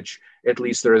sense in which at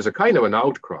least there is a kind of an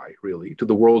outcry, really, to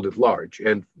the world at large.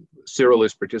 And Cyril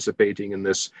is participating in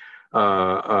this.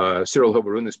 Cyril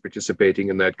Hovorun is participating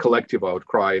in that collective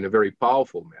outcry in a very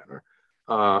powerful manner.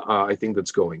 I think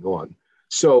that's going on.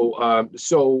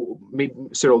 So maybe,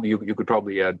 Cyril, you could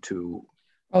probably add to.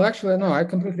 Well, actually, no, I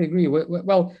completely agree.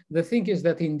 Well, the thing is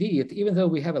that indeed, even though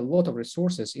we have a lot of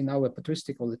resources in our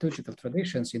patristical liturgical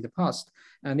traditions in the past,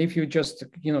 and if you just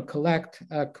collect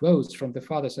quotes from the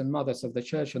fathers and mothers of the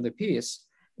church on the peace,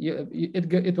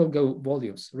 it will go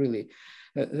volumes, really.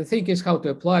 The thing is how to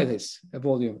apply this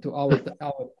volume to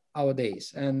our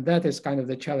days, and that is kind of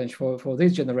the challenge for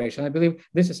this generation. I believe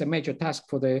this is a major task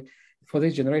for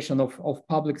this generation of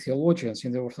public theologians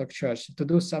in the Orthodox Church, to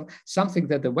do something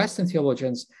that the Western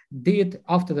theologians did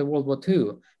after the World War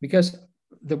II, because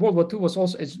the World War II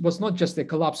was not just the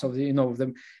collapse of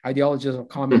the ideologies of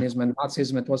communism and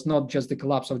Nazism. It was not just the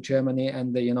collapse of Germany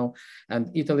and and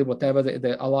Italy, whatever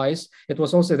the allies. It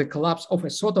was also the collapse of a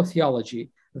sort of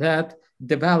theology that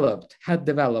had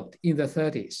developed in the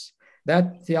 30s.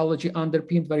 That theology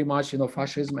underpinned very much,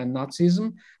 fascism and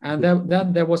Nazism. And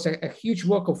then there was a huge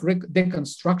work of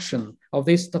deconstruction of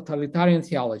this totalitarian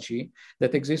theology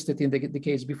that existed in the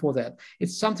decades before that.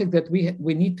 It's something that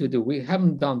we need to do. We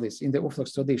haven't done this in the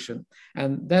Orthodox tradition.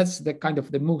 And that's the kind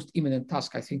of the most imminent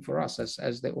task, I think, for us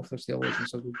as the Orthodox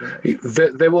theologians of the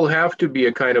generation. There will have to be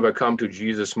a kind of a come to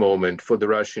Jesus moment for the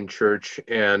Russian church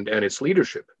and its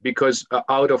leadership, because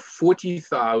out of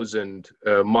 40,000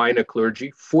 minor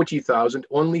clergy, 40,000,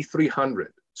 only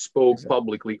 300 spoke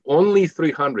publicly, only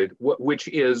 300,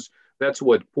 that's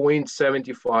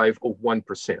 0.75 of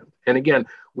 1%. And again,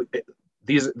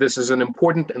 this is an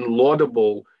important and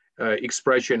laudable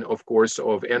expression, of course,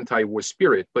 of anti-war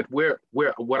spirit. But what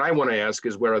I want to ask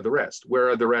is, where are the rest? Where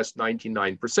are the rest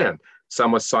 99%?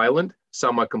 Some are silent,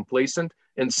 some are complacent,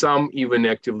 and some even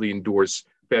actively endorse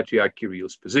Patriarch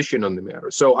Kirill's position on the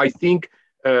matter. So I think,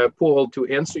 Paul, to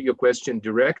answer your question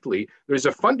directly, there's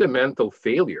a fundamental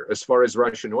failure as far as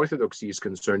Russian Orthodoxy is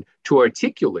concerned to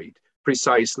articulate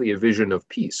precisely a vision of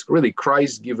peace, really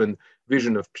Christ-given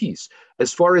vision of peace.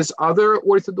 As far as other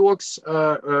Orthodox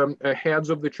heads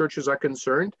of the churches are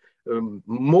concerned,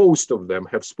 most of them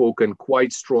have spoken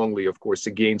quite strongly, of course,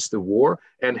 against the war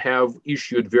and have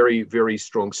issued very, very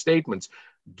strong statements.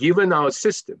 Given our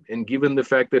system and given the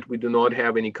fact that we do not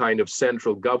have any kind of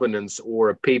central governance or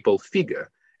a papal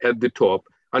figure at the top,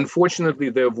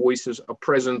 unfortunately, their voices are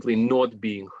presently not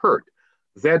being heard.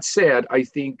 That said, I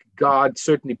think God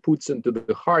certainly puts into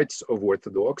the hearts of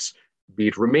Orthodox, be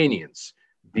it Romanians,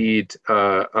 be it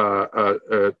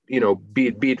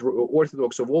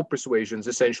Orthodox of all persuasions,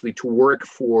 essentially to work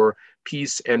for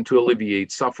peace and to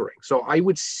alleviate suffering. So I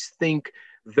would think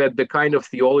that the kind of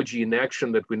theology in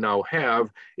action that we now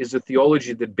have is a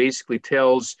theology that basically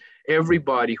tells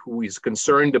everybody who is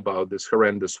concerned about this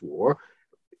horrendous war,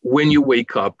 when you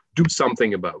wake up, do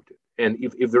something about it. And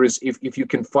if you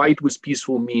can fight with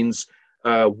peaceful means,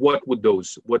 what would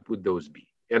those be?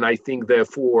 And I think,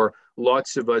 therefore,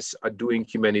 lots of us are doing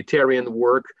humanitarian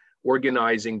work,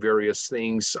 organizing various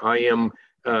things. I am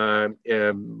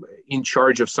in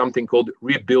charge of something called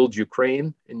Rebuild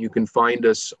Ukraine, and you can find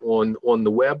us on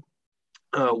the web.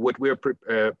 What we're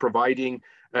providing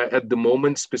at the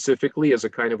moment, specifically as a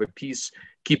kind of a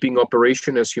peacekeeping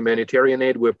operation as humanitarian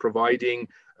aid, we're providing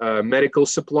medical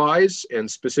supplies and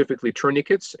specifically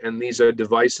tourniquets, and these are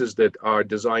devices that are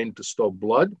designed to stop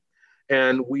blood.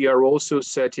 And we are also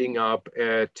setting up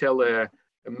a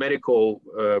medical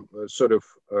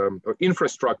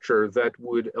infrastructure that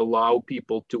would allow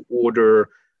people to order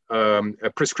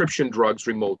prescription drugs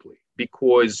remotely,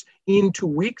 because in 2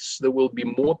 weeks, there will be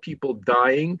more people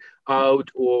dying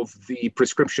out of the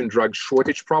prescription drug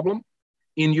shortage problem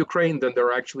in Ukraine than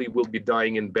there actually will be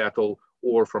dying in battle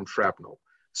or from shrapnel.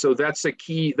 So that's a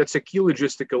key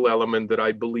logistical element that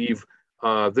I believe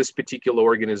this particular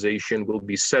organization will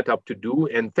be set up to do.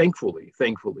 And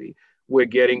thankfully, we're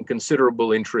getting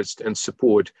considerable interest and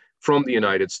support from the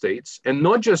United States, and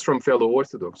not just from fellow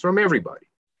Orthodox, from everybody,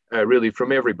 really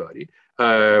from everybody,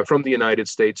 from the United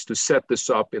States to set this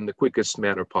up in the quickest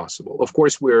manner possible. Of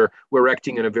course, we're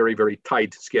acting in a very, very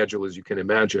tight schedule, as you can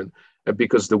imagine,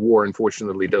 because the war,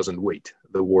 unfortunately, doesn't wait.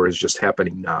 The war is just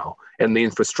happening now, and the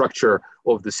infrastructure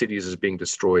of the cities is being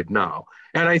destroyed now.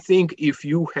 And I think if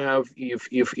you have,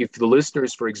 if the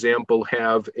listeners, for example,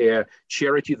 have a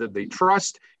charity that they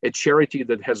trust, a charity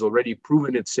that has already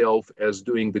proven itself as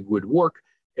doing the good work,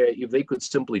 if they could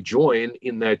simply join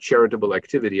in that charitable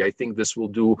activity, I think this will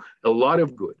do a lot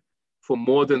of good for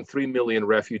more than 3 million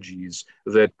refugees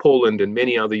that Poland and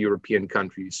many other European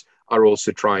countries are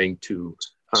also trying to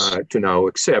now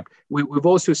accept. We've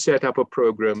also set up a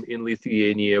program in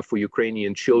Lithuania for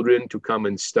Ukrainian children to come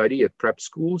and study at prep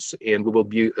schools, and we will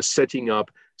be setting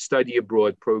up study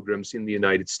abroad programs in the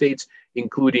United States,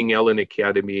 including Ellen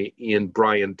Academy in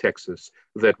Bryan, Texas,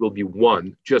 that will be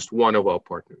just one of our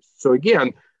partners. So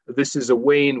again, this is a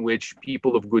way in which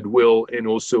people of goodwill and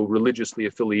also religiously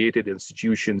affiliated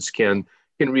institutions can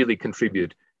really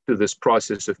contribute to this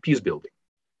process of peace building,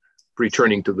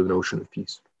 returning to the notion of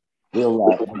peace.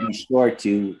 We'll be sure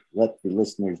to let the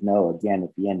listeners know again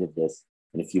at the end of this,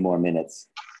 in a few more minutes,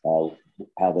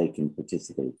 how they can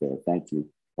participate there. Thank you,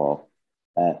 Paul.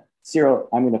 Cyril,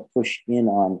 I'm going to push in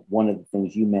on one of the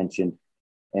things you mentioned,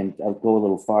 and I'll go a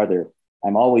little farther.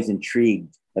 I'm always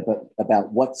intrigued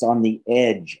about what's on the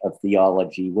edge of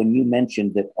theology. When you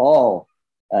mentioned that all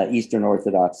Eastern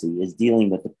Orthodoxy is dealing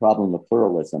with the problem of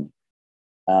pluralism,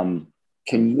 can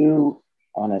you,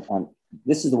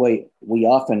 this is the way we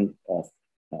often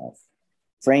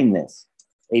frame this.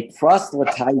 A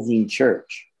proselytizing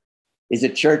church is a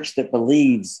church that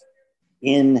believes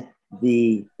in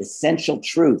the essential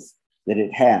truth that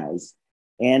it has,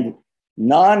 and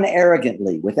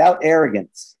non-arrogantly, without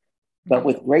arrogance, but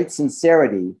with great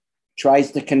sincerity,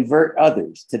 tries to convert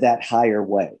others to that higher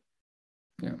way.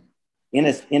 Yeah.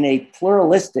 In a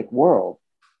pluralistic world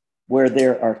where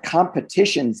there are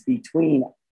competitions between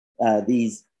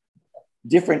these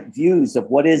different views of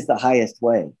what is the highest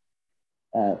way,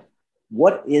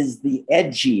 what is the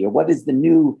edgy, or what is the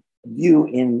new view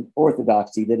in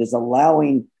Orthodoxy that is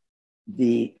allowing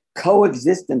the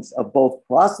coexistence of both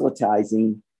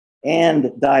proselytizing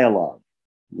and dialogue,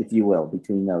 if you will,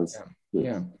 between those groups?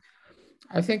 Yeah.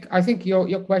 I think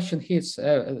your question hits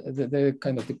the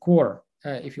kind of the core,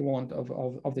 if you want,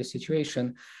 of the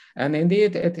situation, and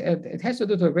indeed it has to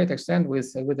do to a great extent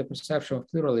with the perception of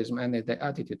pluralism and the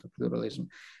attitude to pluralism.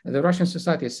 The Russian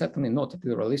society is certainly not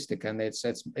pluralistic, and it's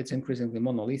increasingly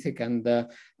monolithic and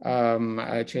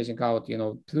chasing out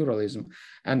pluralism,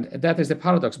 and that is the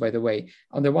paradox, by the way.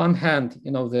 On the one hand,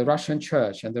 the Russian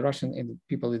church and the Russian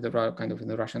people in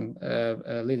the Russian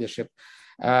leadership,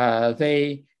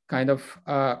 they kind of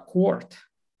court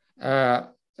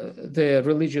the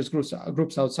religious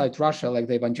groups outside Russia, like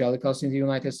the evangelicals in the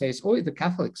United States or the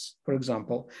Catholics, for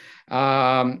example,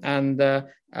 and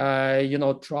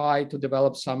try to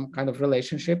develop some kind of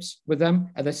relationships with them.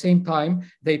 At the same time,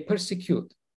 they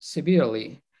persecute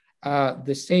severely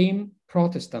the same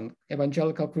Protestant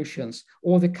evangelical Christians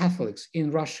or the Catholics in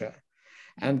Russia.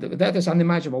 And that is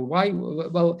unimaginable. Why?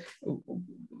 Well,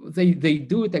 they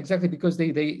do it exactly because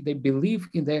they believe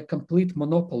in their complete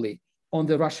monopoly on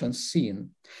the Russian scene.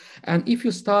 And if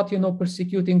you start,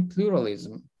 persecuting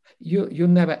pluralism, you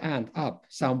never end up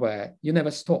somewhere, you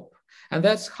never stop. And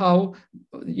that's how,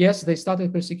 yes, they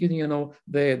started persecuting,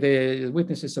 the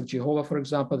witnesses of Jehovah, for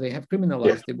example. They have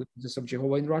criminalized the witnesses of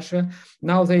Jehovah in Russia.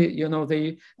 Now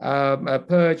they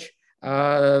purge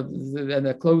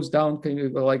and close down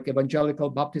like evangelical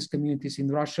Baptist communities in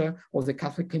Russia, or the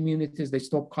Catholic communities. They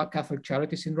stop Catholic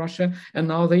charities in Russia, and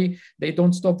now they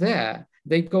don't stop there.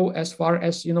 They go as far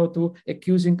as to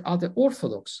accusing other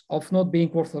Orthodox of not being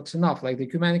Orthodox enough, like the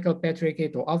Ecumenical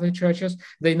Patriarchate or other churches.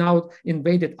 They now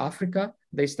invaded Africa.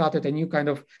 They started a new kind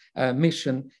of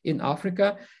mission in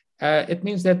Africa. It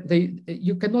means that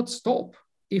you cannot stop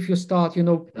if you start,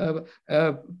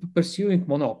 pursuing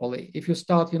monopoly, if you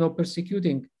start,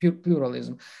 persecuting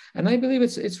pluralism. And I believe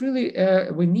it's really,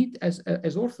 we need, as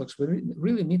Orthodox, we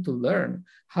really need to learn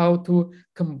how to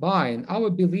combine our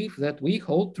belief that we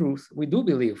hold truth.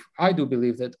 I do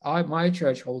believe that my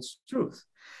church holds truth.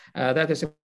 That is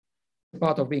a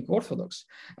part of being Orthodox.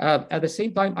 At the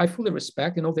same time, I fully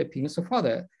respect, the opinions of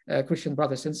other Christian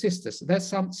brothers and sisters. That's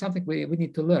something we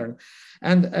need to learn.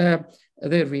 And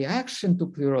the reaction to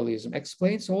pluralism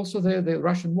explains also the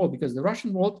Russian world, because the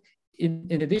Russian world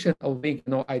in addition of being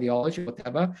ideology,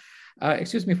 whatever,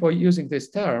 excuse me for using this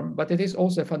term, but it is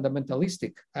also a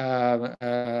fundamentalistic kind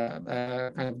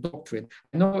of doctrine.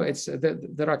 I know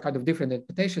there are kind of different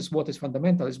interpretations what is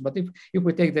fundamentalism, but if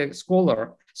we take the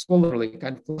scholarly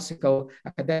kind of classical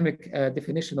academic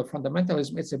definition of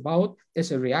fundamentalism,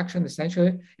 it's a reaction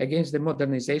essentially against the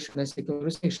modernization and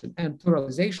secularization and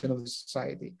pluralization of the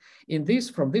society.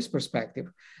 From this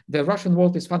perspective, the Russian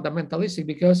world is fundamentalistic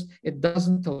because it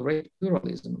doesn't tolerate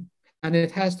pluralism. And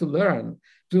it has to learn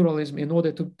pluralism in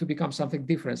order to become something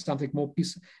different, something more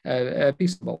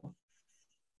peaceable.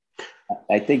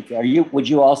 I think, would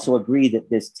you also agree that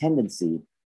this tendency,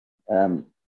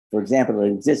 for example,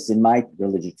 it exists in my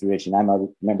religious tradition? I'm a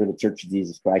member of the Church of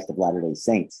Jesus Christ of Latter-day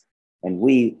Saints, and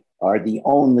we are the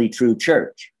only true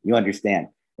church, you understand?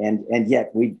 And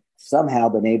yet we've somehow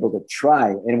been able to try,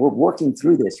 and we're working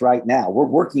through this right now. We're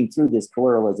working through this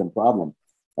pluralism problem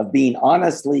of being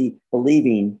honestly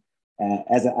believing,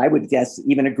 as I would guess,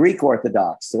 even a Greek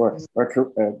Orthodox or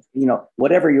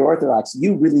whatever you're Orthodox,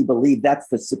 you really believe that's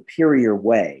the superior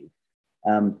way.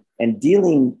 And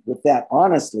dealing with that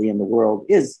honestly in the world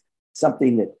is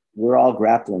something that we're all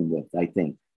grappling with, I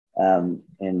think.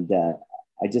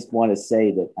 I just want to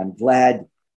say that I'm glad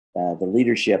the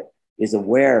leadership is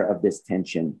aware of this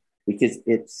tension, because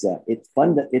it's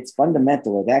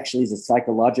fundamental. It actually is a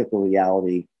psychological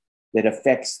reality that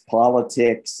affects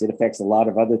politics. It affects a lot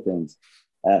of other things.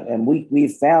 And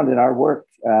we've found in our work,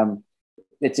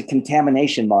 it's a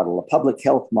contamination model, a public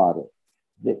health model.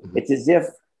 It's as if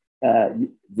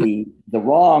the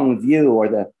wrong view or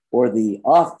the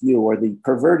off view or the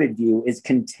perverted view is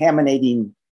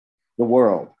contaminating the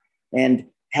world. And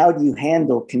how do you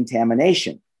handle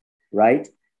contamination, right?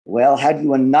 Well, how do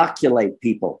you inoculate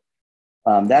people?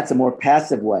 That's a more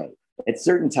passive way. At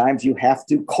certain times, you have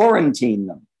to quarantine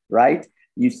them, right?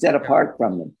 You set apart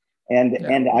from them.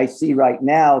 And I see right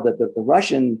now that the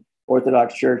Russian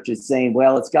Orthodox Church is saying,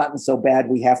 well, it's gotten so bad,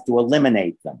 we have to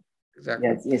eliminate them. Exactly.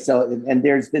 Yeah, so, and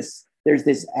there's this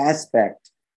aspect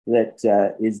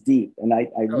that is deep. And I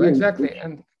really exactly.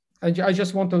 And I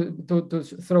just want to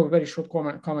throw a very short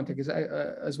comment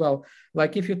as well.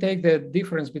 Like, if you take the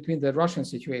difference between the Russian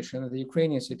situation and the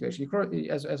Ukrainian situation,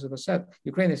 as it was said,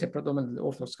 Ukraine is a predominantly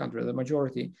Orthodox country. The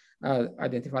majority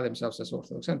identify themselves as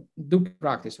Orthodox and do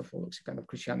practice Orthodox kind of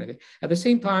Christianity. At the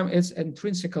same time, it's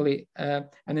intrinsically an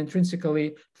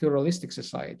intrinsically pluralistic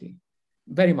society,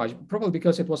 very much, probably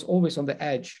because it was always on the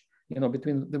edge,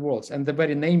 between the worlds. And the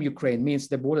very name Ukraine means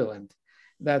the borderland.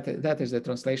 That is the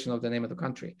translation of the name of the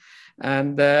country.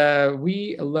 And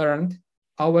we learned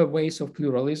our ways of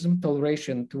pluralism,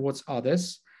 toleration towards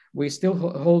others. We still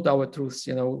hold our truths,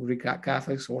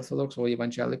 Catholics, Orthodox, or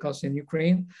evangelicals in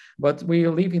Ukraine, but we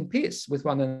live in peace with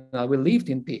one another. We lived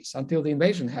in peace until the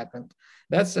invasion happened.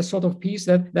 That's a sort of peace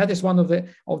that is one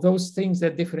of those things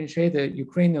that differentiate the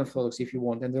Ukrainian Orthodox, if you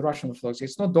want, and the Russian Orthodox.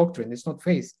 It's not doctrine, it's not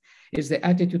faith, it's the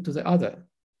attitude to the other.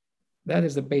 That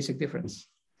is the basic difference.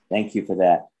 Thank you for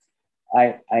that.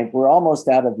 We're almost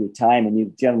out of your time, and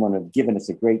you gentlemen have given us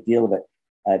a great deal of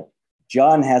it.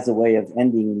 John has a way of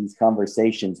ending these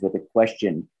conversations with a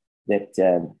question that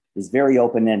is very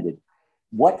open-ended.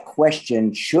 What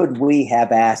question should we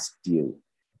have asked you?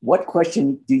 What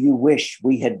question do you wish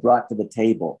we had brought to the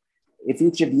table? If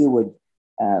each of you would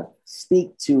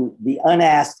speak to the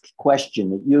unasked question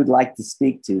that you'd like to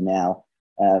speak to now,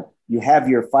 you have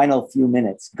your final few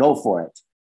minutes. Go for it.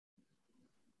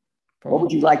 What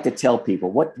would you like to tell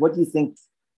people? What do you think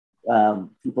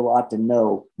people ought to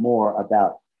know more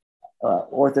about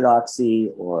Orthodoxy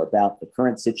or about the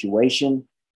current situation?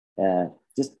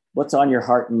 Just what's on your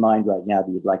heart and mind right now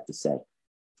that you'd like to say?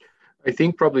 I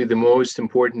think probably the most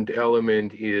important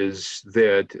element is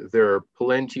that there are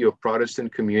plenty of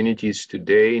Protestant communities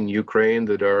today in Ukraine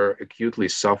that are acutely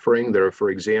suffering. There are, for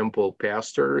example,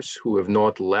 pastors who have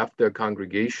not left their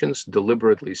congregations,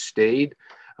 deliberately stayed.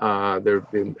 There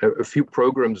have been a few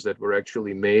programs that were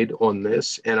actually made on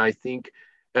this. And I think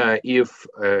if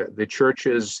the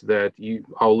churches that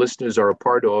our listeners are a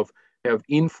part of have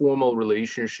informal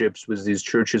relationships with these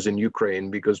churches in Ukraine,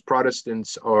 because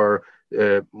Protestants are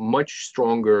much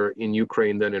stronger in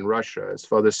Ukraine than in Russia. As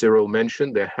Father Cyril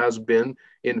mentioned, there has been,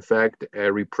 in fact,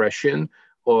 a repression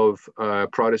of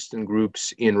Protestant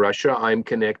groups in Russia. I'm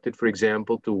connected, for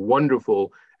example, to a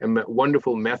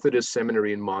wonderful Methodist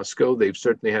seminary in Moscow. They've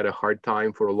certainly had a hard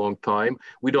time for a long time.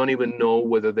 We don't even know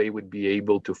whether they would be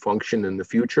able to function in the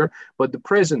future. But the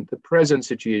present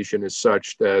situation is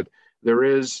such that there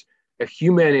is a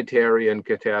humanitarian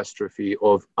catastrophe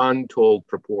of untold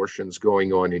proportions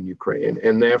going on in Ukraine.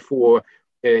 And therefore,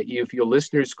 if your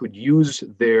listeners could use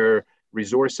their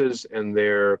resources and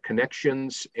their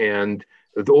connections, and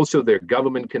also their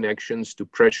government connections, to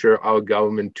pressure our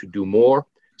government to do more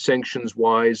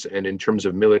sanctions-wise and in terms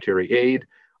of military aid.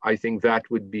 I think that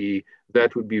would be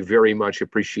very much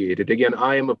appreciated. Again,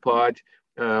 I am a part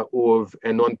of a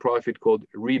nonprofit called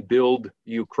Rebuild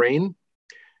Ukraine,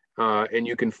 and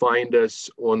you can find us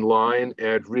online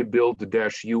at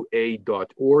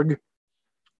rebuild-ua.org.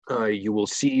 You will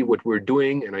see what we're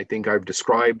doing, and I think I've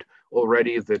described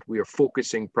already that we are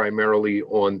focusing primarily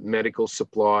on medical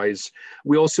supplies.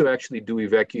 We also actually do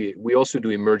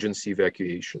emergency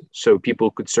evacuation. So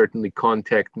people could certainly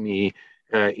contact me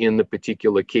in the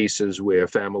particular cases where a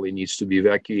family needs to be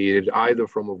evacuated, either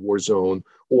from a war zone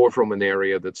or from an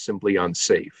area that's simply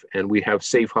unsafe. And we have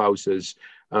safe houses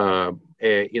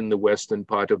in the western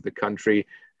part of the country,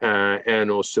 and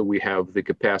also we have the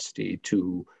capacity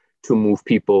to move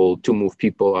people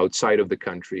outside of the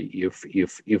country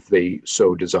if they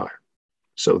so desire.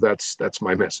 So that's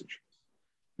my message.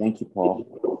 Thank you,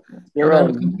 Paul. I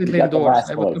would completely endorse.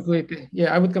 I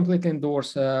would completely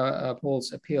endorse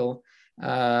Paul's appeal.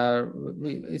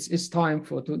 It's time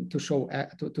to show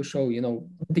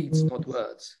deeds, not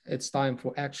words. It's time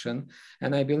for action,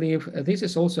 and I believe this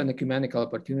is also an ecumenical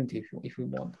opportunity if we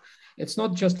want. It's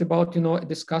not just about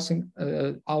discussing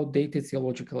outdated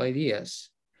theological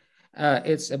ideas.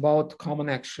 It's about common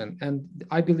action, and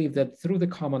I believe that through the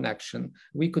common action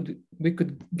we could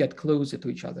get closer to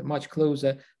each other, much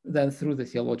closer than through the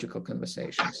theological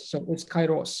conversations. So it's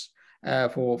kairos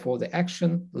for the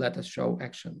action. Let us show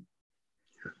action.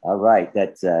 All right,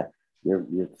 that's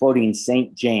you're quoting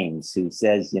Saint James, who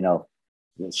says,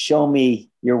 show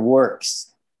me your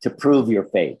works to prove your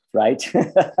faith, right?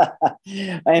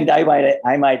 And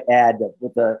I might add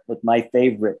with my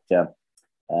favorite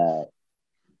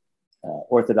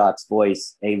Orthodox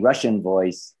voice, a Russian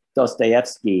voice,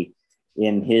 Dostoevsky,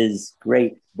 in his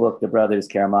great book, The Brothers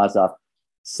Karamazov,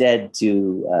 said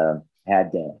to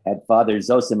had Father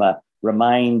Zosima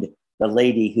remind the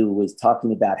lady who was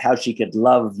talking about how she could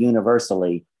love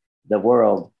universally the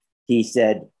world. He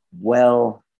said,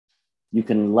 well, you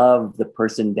can love the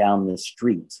person down the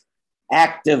street.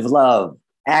 Active love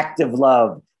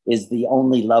is the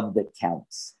only love that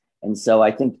counts. And so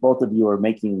I think both of you are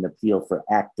making an appeal for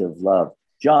active love.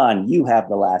 John, you have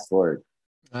the last word.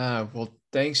 Well,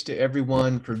 thanks to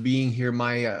everyone for being here.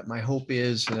 My hope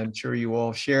is, and I'm sure you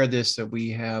all share this, that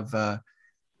we have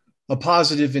a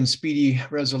positive and speedy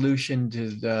resolution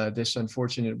to this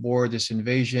unfortunate war, this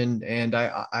invasion. And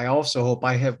I also hope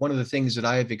one of the things that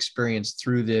I have experienced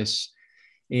through this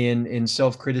in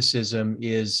self-criticism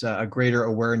is a greater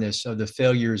awareness of the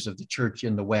failures of the church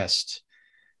in the West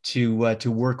to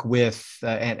work with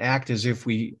and act as if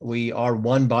we are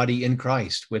one body in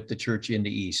Christ with the church in the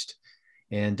East.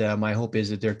 And my hope is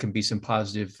that there can be some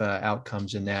positive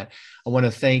outcomes in that. I want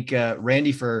to thank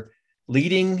Randy for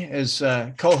leading as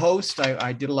co-host.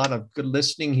 I did a lot of good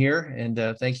listening here, and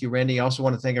thank you, Randy. I also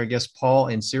want to thank our guests, Paul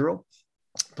and Cyril.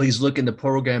 Please look in the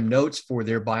program notes for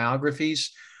their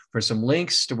biographies, for some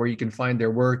links to where you can find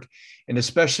their work. And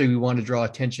especially we want to draw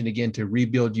attention again to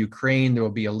Rebuild Ukraine. There will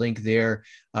be a link there.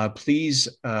 Please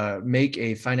make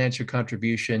a financial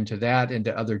contribution to that and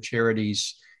to other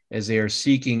charities as they are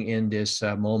seeking in this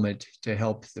moment to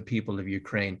help the people of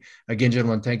Ukraine. Again,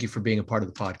 gentlemen, thank you for being a part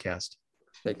of the podcast.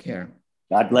 Take care.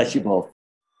 God bless you both.